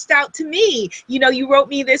you reached out to me, you wrote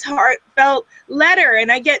me this heartfelt letter,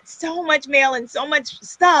 and I get so much mail and so much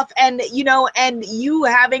stuff, and and you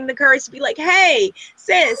having the courage to be like, hey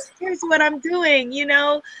sis, here's what I'm doing,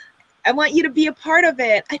 I want you to be a part of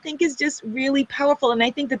it, I think is just really powerful. And I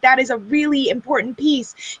think that is a really important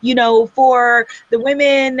piece, for the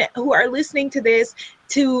women who are listening to this,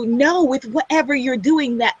 to know with whatever you're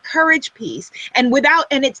doing, that courage piece. And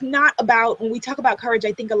it's not about, when we talk about courage,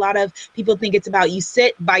 I think a lot of people think it's about you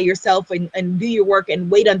sit by yourself and do your work and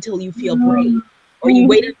wait until you feel brave, or you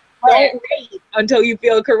wait until you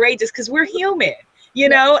feel courageous, because we're human.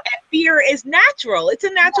 And fear is natural. It's a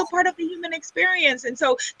natural part of the human experience. And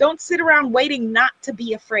so don't sit around waiting not to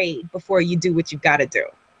be afraid before you do what you've got to do.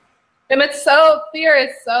 And fear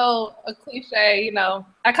is so a cliche,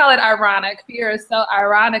 I call it ironic. Fear is so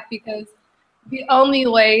ironic because the only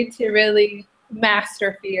way to really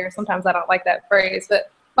master fear, sometimes I don't like that phrase,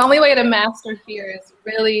 but the only way to master fear is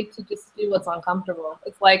really to just do what's uncomfortable.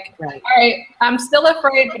 It's like, all right, I'm still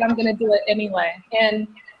afraid, but I'm going to do it anyway. And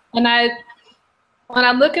when I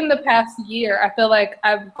look in the past year, I feel like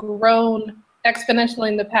I've grown exponentially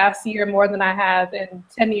in the past year more than I have in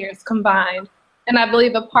 10 years combined. And I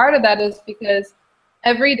believe a part of that is because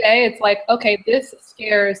every day it's like, okay, this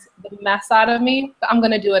scares the mess out of me, but I'm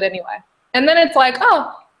going to do it anyway. And then it's like,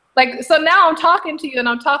 so now I'm talking to you and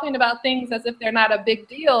I'm talking about things as if they're not a big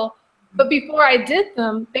deal. But before I did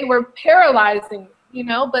them, they were paralyzing,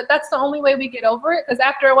 but that's the only way we get over it. Because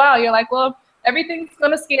after a while, you're like, well, everything's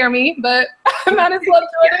going to scare me, but I might as well do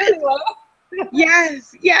it anyway.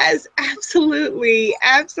 Yes, yes, absolutely,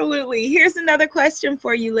 absolutely. Here's another question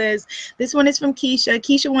for you, Liz. This one is from Keisha.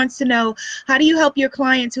 Keisha wants to know, how do you help your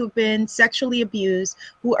clients who have been sexually abused,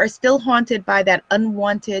 who are still haunted by that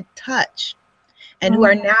unwanted touch, and who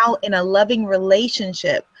are now in a loving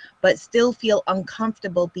relationship, but still feel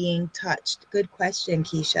uncomfortable being touched? Good question,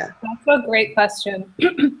 Keisha. That's a great question.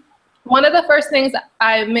 One of the first things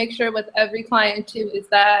I make sure with every client too is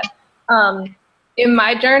that in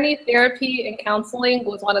my journey, therapy and counseling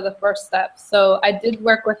was one of the first steps. So I did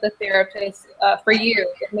work with a therapist for years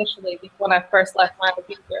initially when I first left my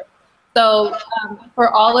abuser. So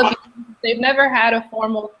for all of you, they've never had a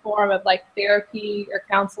formal form of like therapy or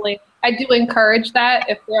counseling. I do encourage that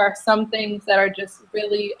if there are some things that are just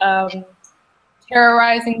really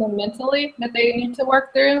terrorizing them mentally that they need to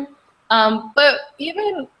work through. But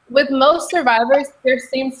even with most survivors, there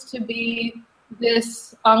seems to be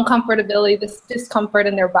this uncomfortability, this discomfort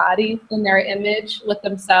in their body, in their image with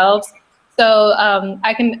themselves. So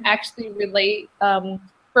I can actually relate.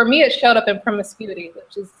 For me, it showed up in promiscuity,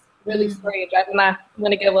 which is really strange. I'm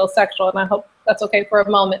going to get a little sexual, and I hope that's okay for a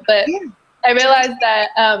moment. But I realized that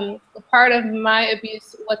part of my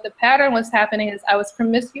abuse, what the pattern was happening is I was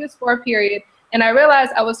promiscuous for a period, and I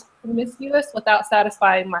realized I was promiscuous without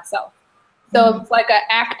satisfying myself. So it's like an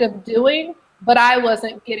act of doing, but I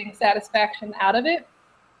wasn't getting satisfaction out of it.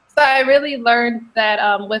 So I really learned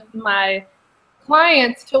that with my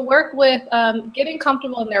clients to work with getting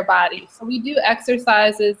comfortable in their body. So we do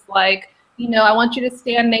exercises like, you know, I want you to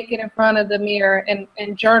stand naked in front of the mirror and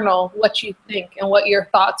journal what you think and what your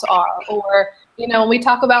thoughts are. Or, you know, when we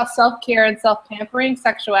talk about self-care and self-pampering,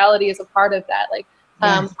 sexuality is a part of that. Like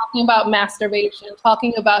talking about masturbation,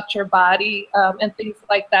 talking about your body and things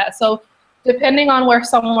like that. So depending on where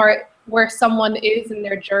someone is in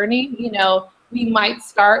their journey, you know, we might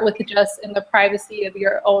start with just in the privacy of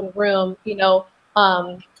your own room, you know,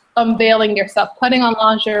 unveiling yourself, putting on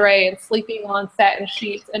lingerie and sleeping on satin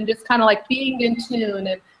sheets and just kind of like being in tune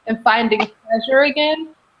and finding pleasure again.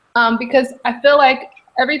 Because I feel like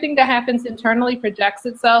everything that happens internally projects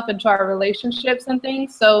itself into our relationships and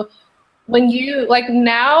things. So when you like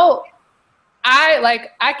now,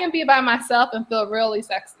 I can be by myself and feel really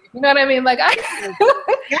sexy. You know what I mean? Like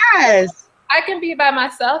Yes. I can be by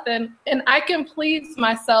myself and I can please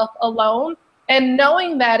myself alone. And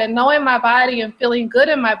knowing that and knowing my body and feeling good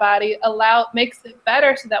in my body makes it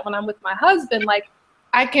better so that when I'm with my husband, like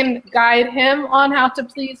I can guide him on how to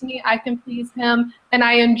please me. I can please him and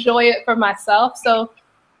I enjoy it for myself. So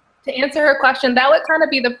to answer her question, that would kind of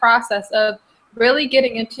be the process of really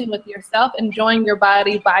getting in tune with yourself, enjoying your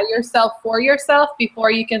body by yourself for yourself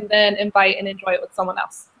before you can then invite and enjoy it with someone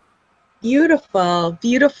else. Beautiful,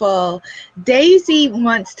 beautiful. Daisy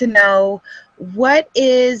wants to know, what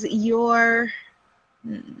is your,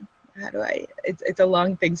 it's a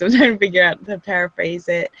long thing, so I'm trying to figure out to paraphrase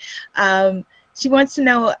it. She wants to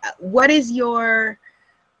know, what is your,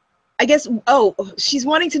 I guess, she's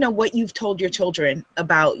wanting to know what you've told your children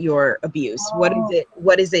about your abuse. What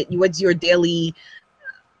is it? What's your daily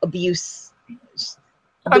abuse?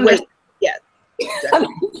 Yeah. Thank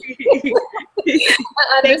you,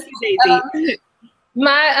 Daisy.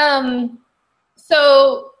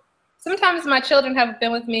 So sometimes my children have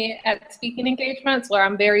been with me at speaking engagements where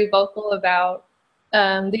I'm very vocal about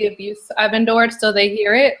the abuse I've endured, so they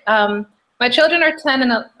hear it. My children are 10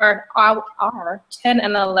 and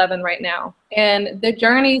 11 right now, and the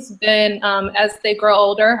journey's been as they grow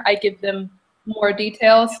older, I give them more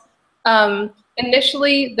details.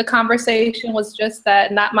 Initially, the conversation was just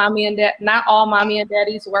that not all mommy and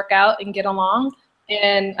daddies work out and get along,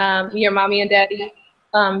 and your mommy and daddy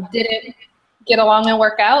didn't get along and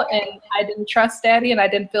work out, and I didn't trust daddy and I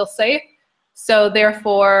didn't feel safe, so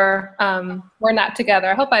therefore we're not together.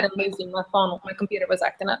 I hope I didn't lose you. My phone, my computer was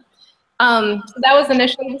acting up. So that was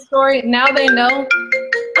initially the story. Now they know.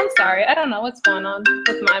 I'm sorry, I don't know what's going on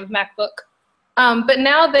with my MacBook. But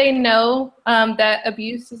now they know that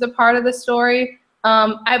abuse is a part of the story.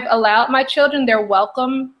 I've allowed my children, they're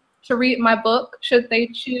welcome to read my book should they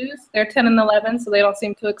choose. They're 10 and 11, so they don't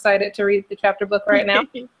seem too excited to read the chapter book right now.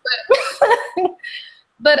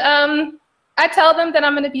 But I tell them that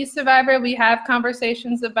I'm an abuse survivor. We have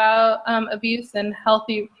conversations about abuse and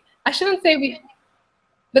healthy,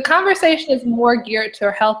 the conversation is more geared to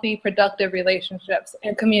healthy, productive relationships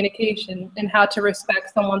and communication and how to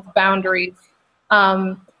respect someone's boundaries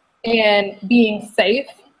and being safe.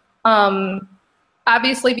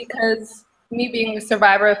 Obviously, because me being a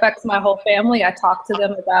survivor affects my whole family, I talk to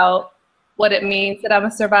them about what it means that I'm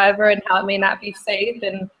a survivor and how it may not be safe,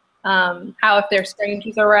 and how if there's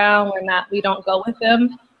strangers around, we don't go with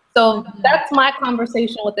them. So that's my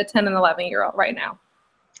conversation with the 10 and 11-year-old right now.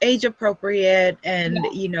 Age appropriate and,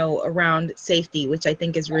 you know, around safety, which I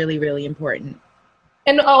think is really, really important.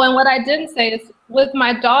 And and what I didn't say is with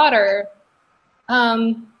my daughter,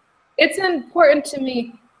 it's important to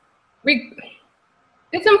me.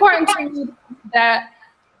 It's important to me that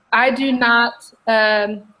I do not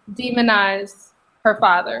demonize her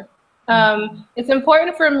father. It's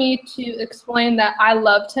important for me to explain that I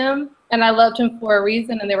loved him, and I loved him for a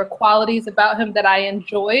reason, and there were qualities about him that I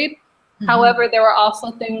enjoyed. However, there were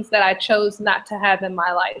also things that I chose not to have in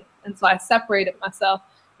my life, and so I separated myself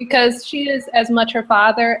because she is as much her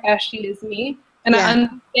father as she is me, and I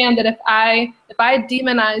understand that if I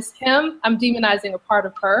demonize him, I'm demonizing a part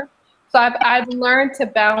of her. So I've learned to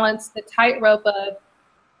balance the tightrope of,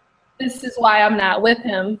 this is why I'm not with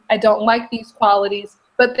him. I don't like these qualities,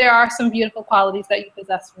 but there are some beautiful qualities that you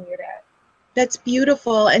possess from your dad. That's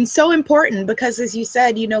beautiful and so important because, as you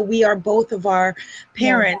said, you know, we are both of our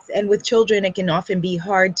parents, and with children, it can often be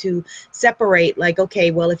hard to separate. Like,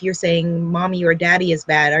 okay, well, if you're saying mommy or daddy is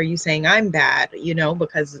bad, are you saying I'm bad? You know,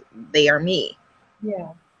 because they are me. Yeah.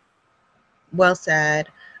 Well said.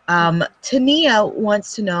 Tania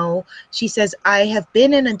wants to know, she says, I have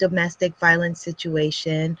been in a domestic violence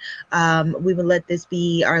situation. We will let this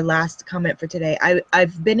be our last comment for today.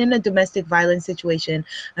 I've been in a domestic violence situation.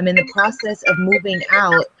 I'm in the process of moving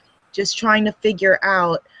out, just trying to figure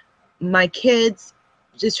out my kids,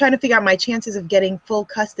 just trying to figure out my chances of getting full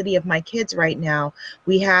custody of my kids right now.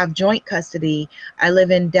 We have joint custody. I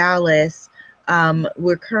live in Dallas.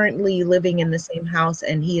 We're currently living in the same house,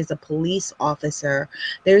 and he is a police officer.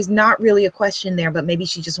 There's not really a question there, but maybe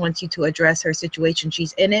she just wants you to address her situation.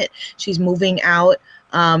 She's in it. She's moving out.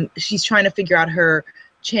 She's trying to figure out her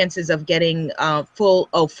chances of getting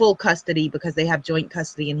full custody because they have joint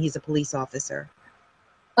custody, and he's a police officer.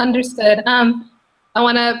 Understood. I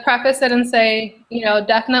want to preface it and say, you know,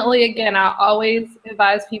 definitely, again, I always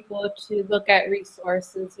advise people to look at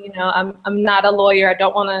resources. You know, I'm not a lawyer. I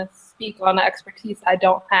don't want to speak on the expertise I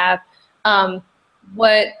don't have.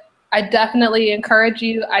 What I definitely encourage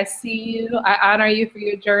you, I see you, I honor you for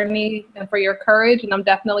your journey and for your courage, and I'm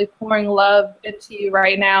definitely pouring love into you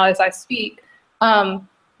right now as I speak.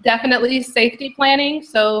 Definitely safety planning.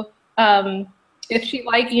 So if she'd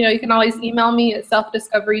like, you know, you can always email me at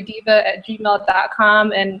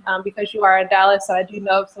selfdiscoverydiva@gmail.com. And because you are in Dallas, I do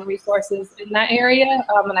know of some resources in that area, and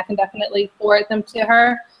I can definitely forward them to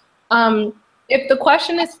her. If the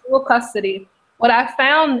question is full custody, what I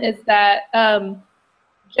found is that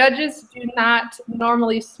judges do not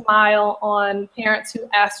normally smile on parents who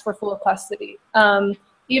ask for full custody.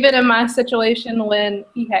 Even in my situation when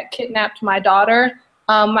he had kidnapped my daughter,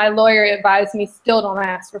 my lawyer advised me still don't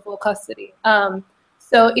ask for full custody.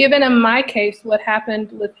 So even in my case, what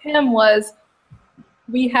happened with him was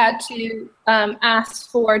we had to ask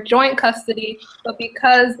for joint custody, but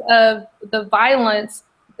because of the violence,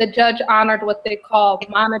 the judge honored what they call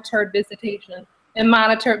monitored visitation. And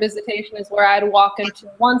monitored visitation is where I'd walk into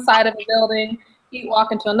one side of the building, he'd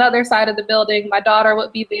walk into another side of the building, my daughter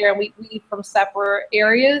would be there, and we'd leave from separate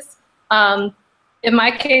areas. In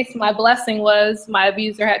my case, my blessing was my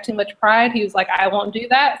abuser had too much pride. He was like, I won't do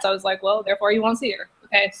that. So I was like, well, therefore you won't see her.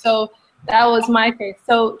 Okay, so that was my case.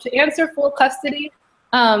 So to answer full custody,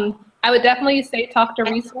 I would definitely say talk to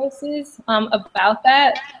resources about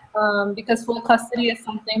that, because full custody is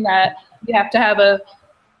something that you have to have a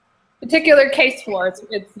particular case for.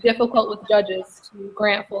 It's difficult with judges to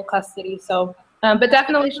grant full custody. So, but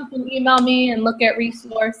definitely she can email me and look at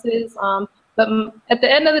resources. But at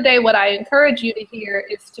the end of the day, what I encourage you to hear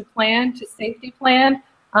is to plan, to safety plan.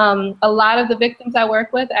 A lot of the victims I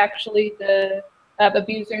work with, actually the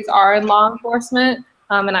abusers are in law enforcement.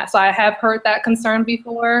 So I have heard that concern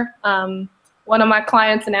before. One of my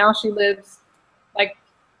clients now, she lives like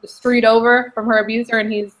the street over from her abuser,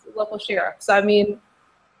 and he's the local sheriff. So I mean,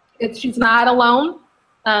 she's not alone.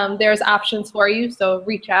 There's options for you. So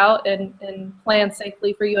reach out and plan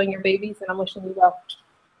safely for you and your babies, and I'm wishing you well.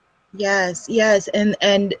 Yes, yes.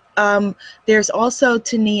 And there's also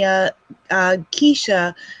Tania,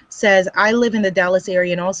 Keisha says, I live in the Dallas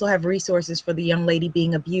area and also have resources for the young lady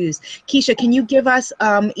being abused. Keisha, can you give us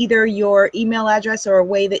either your email address or a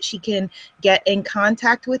way that she can get in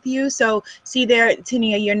contact with you? So see there,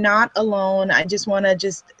 Tania, you're not alone. I just want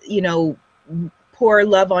to pour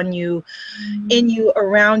love on you, in you,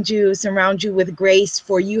 around you, surround you with grace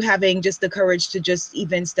for you having just the courage to just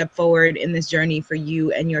even step forward in this journey for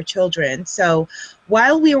you and your children. So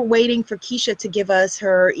while we are waiting for Keisha to give us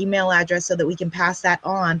her email address so that we can pass that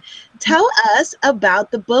on, tell us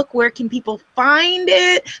about the book. Where can people find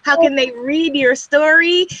it? How can they read your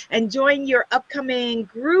story and join your upcoming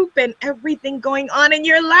group and everything going on in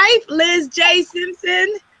your life? Liz J.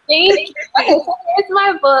 Simpson. Thank you. Okay, so here's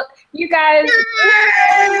my book. You guys.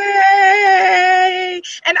 Yay!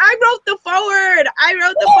 And I wrote the foreword.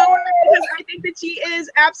 Because I think that she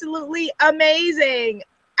is absolutely amazing.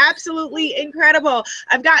 Absolutely incredible.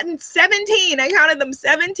 I've gotten 17, I counted them,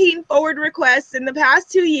 17 forward requests in the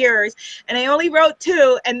past 2 years, and I only wrote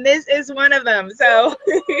 2, and this is one of them. So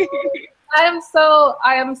I am so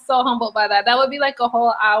humbled by that. That would be like a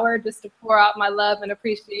whole hour just to pour out my love and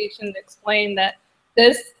appreciation to explain that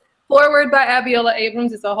this foreword by Abiola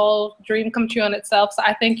Abrams is a whole dream come true in itself. So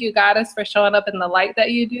I thank you, Goddess, for showing up in the light that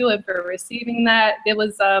you do and for receiving that. It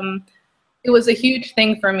was a huge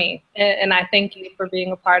thing for me, and I thank you for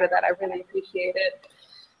being a part of that. I really appreciate it.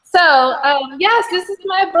 So yes, this is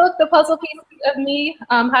my book, The Puzzle Pieces of Me,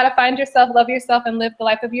 How to Find Yourself, Love Yourself, and Live the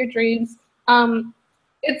Life of Your Dreams.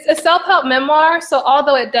 It's a self-help memoir, so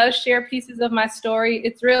although it does share pieces of my story,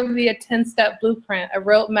 it's really a 10-step blueprint, a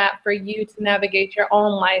roadmap for you to navigate your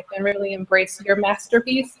own life and really embrace your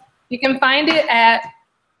masterpiece. You can find it at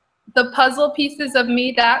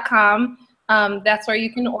thepuzzlepiecesofme.com. That's where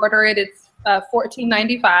you can order it. It's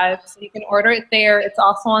 $14.95, so you can order it there. It's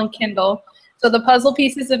also on Kindle. So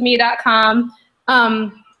thepuzzlepiecesofme.com.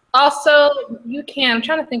 Also, you can, I'm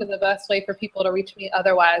trying to think of the best way for people to reach me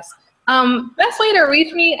otherwise. Best way to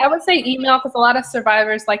reach me, I would say email, because a lot of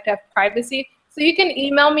survivors like to have privacy. So you can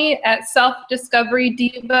email me at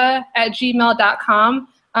selfdiscoverydiva@gmail.com.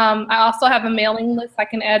 I also have a mailing list I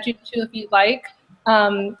can add you to if you'd like.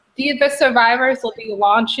 Diva Survivors will be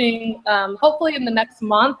launching hopefully in the next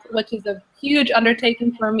month, which is a huge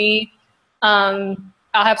undertaking for me. I'll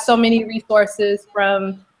have so many resources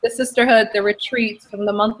from the sisterhood, the retreats, from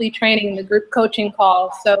the monthly training, the group coaching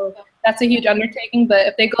calls. So that's a huge undertaking. But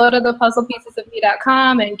if they go to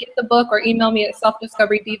thepuzzlepiecesofme.com and get the book, or email me at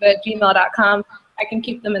selfdiscoverydiva@gmail.com, I can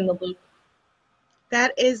keep them in the loop.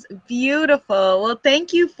 That is beautiful. Well,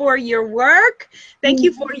 thank you for your work. Thank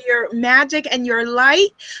you for your magic and your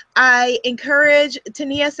light. I encourage,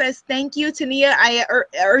 Tania says thank you. Tania, I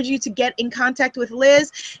urge you to get in contact with Liz.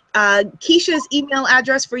 Keisha's email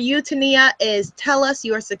address for you, Tania, is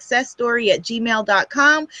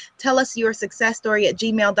tellusyoursuccessstory@gmail.com.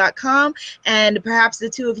 Tellusyoursuccessstory@gmail.com. And perhaps the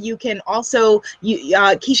two of you can also,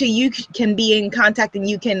 Keisha, you can be in contact, and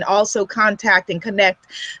you can also contact and connect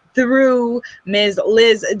through Ms.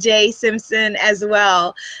 Liz J. Simpson as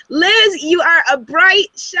well. Liz, you are a bright,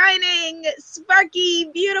 shining, sparky,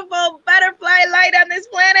 beautiful butterfly light on this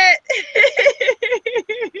planet.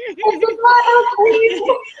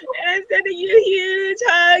 I'm sending you huge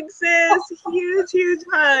hugs, sis. Huge, huge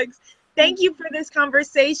hugs. Thank you for this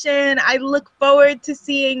conversation. I look forward to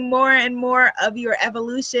seeing more and more of your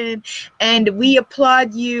evolution, and we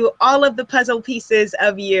applaud you, all of the puzzle pieces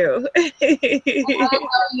of you. I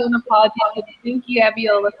love you and applaud you. Thank you,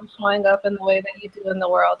 Abiola, for showing up in the way that you do in the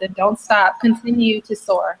world. And don't stop. Continue to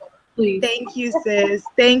soar. Please. Thank you, sis.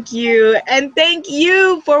 Thank you. And thank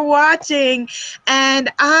you for watching. And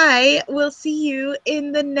I will see you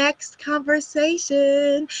in the next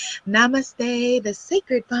conversation. Namaste. The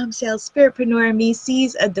sacred bombshell spiritpreneur in me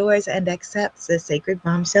sees, adores, and accepts the sacred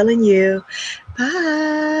bombshell in you.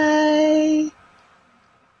 Bye.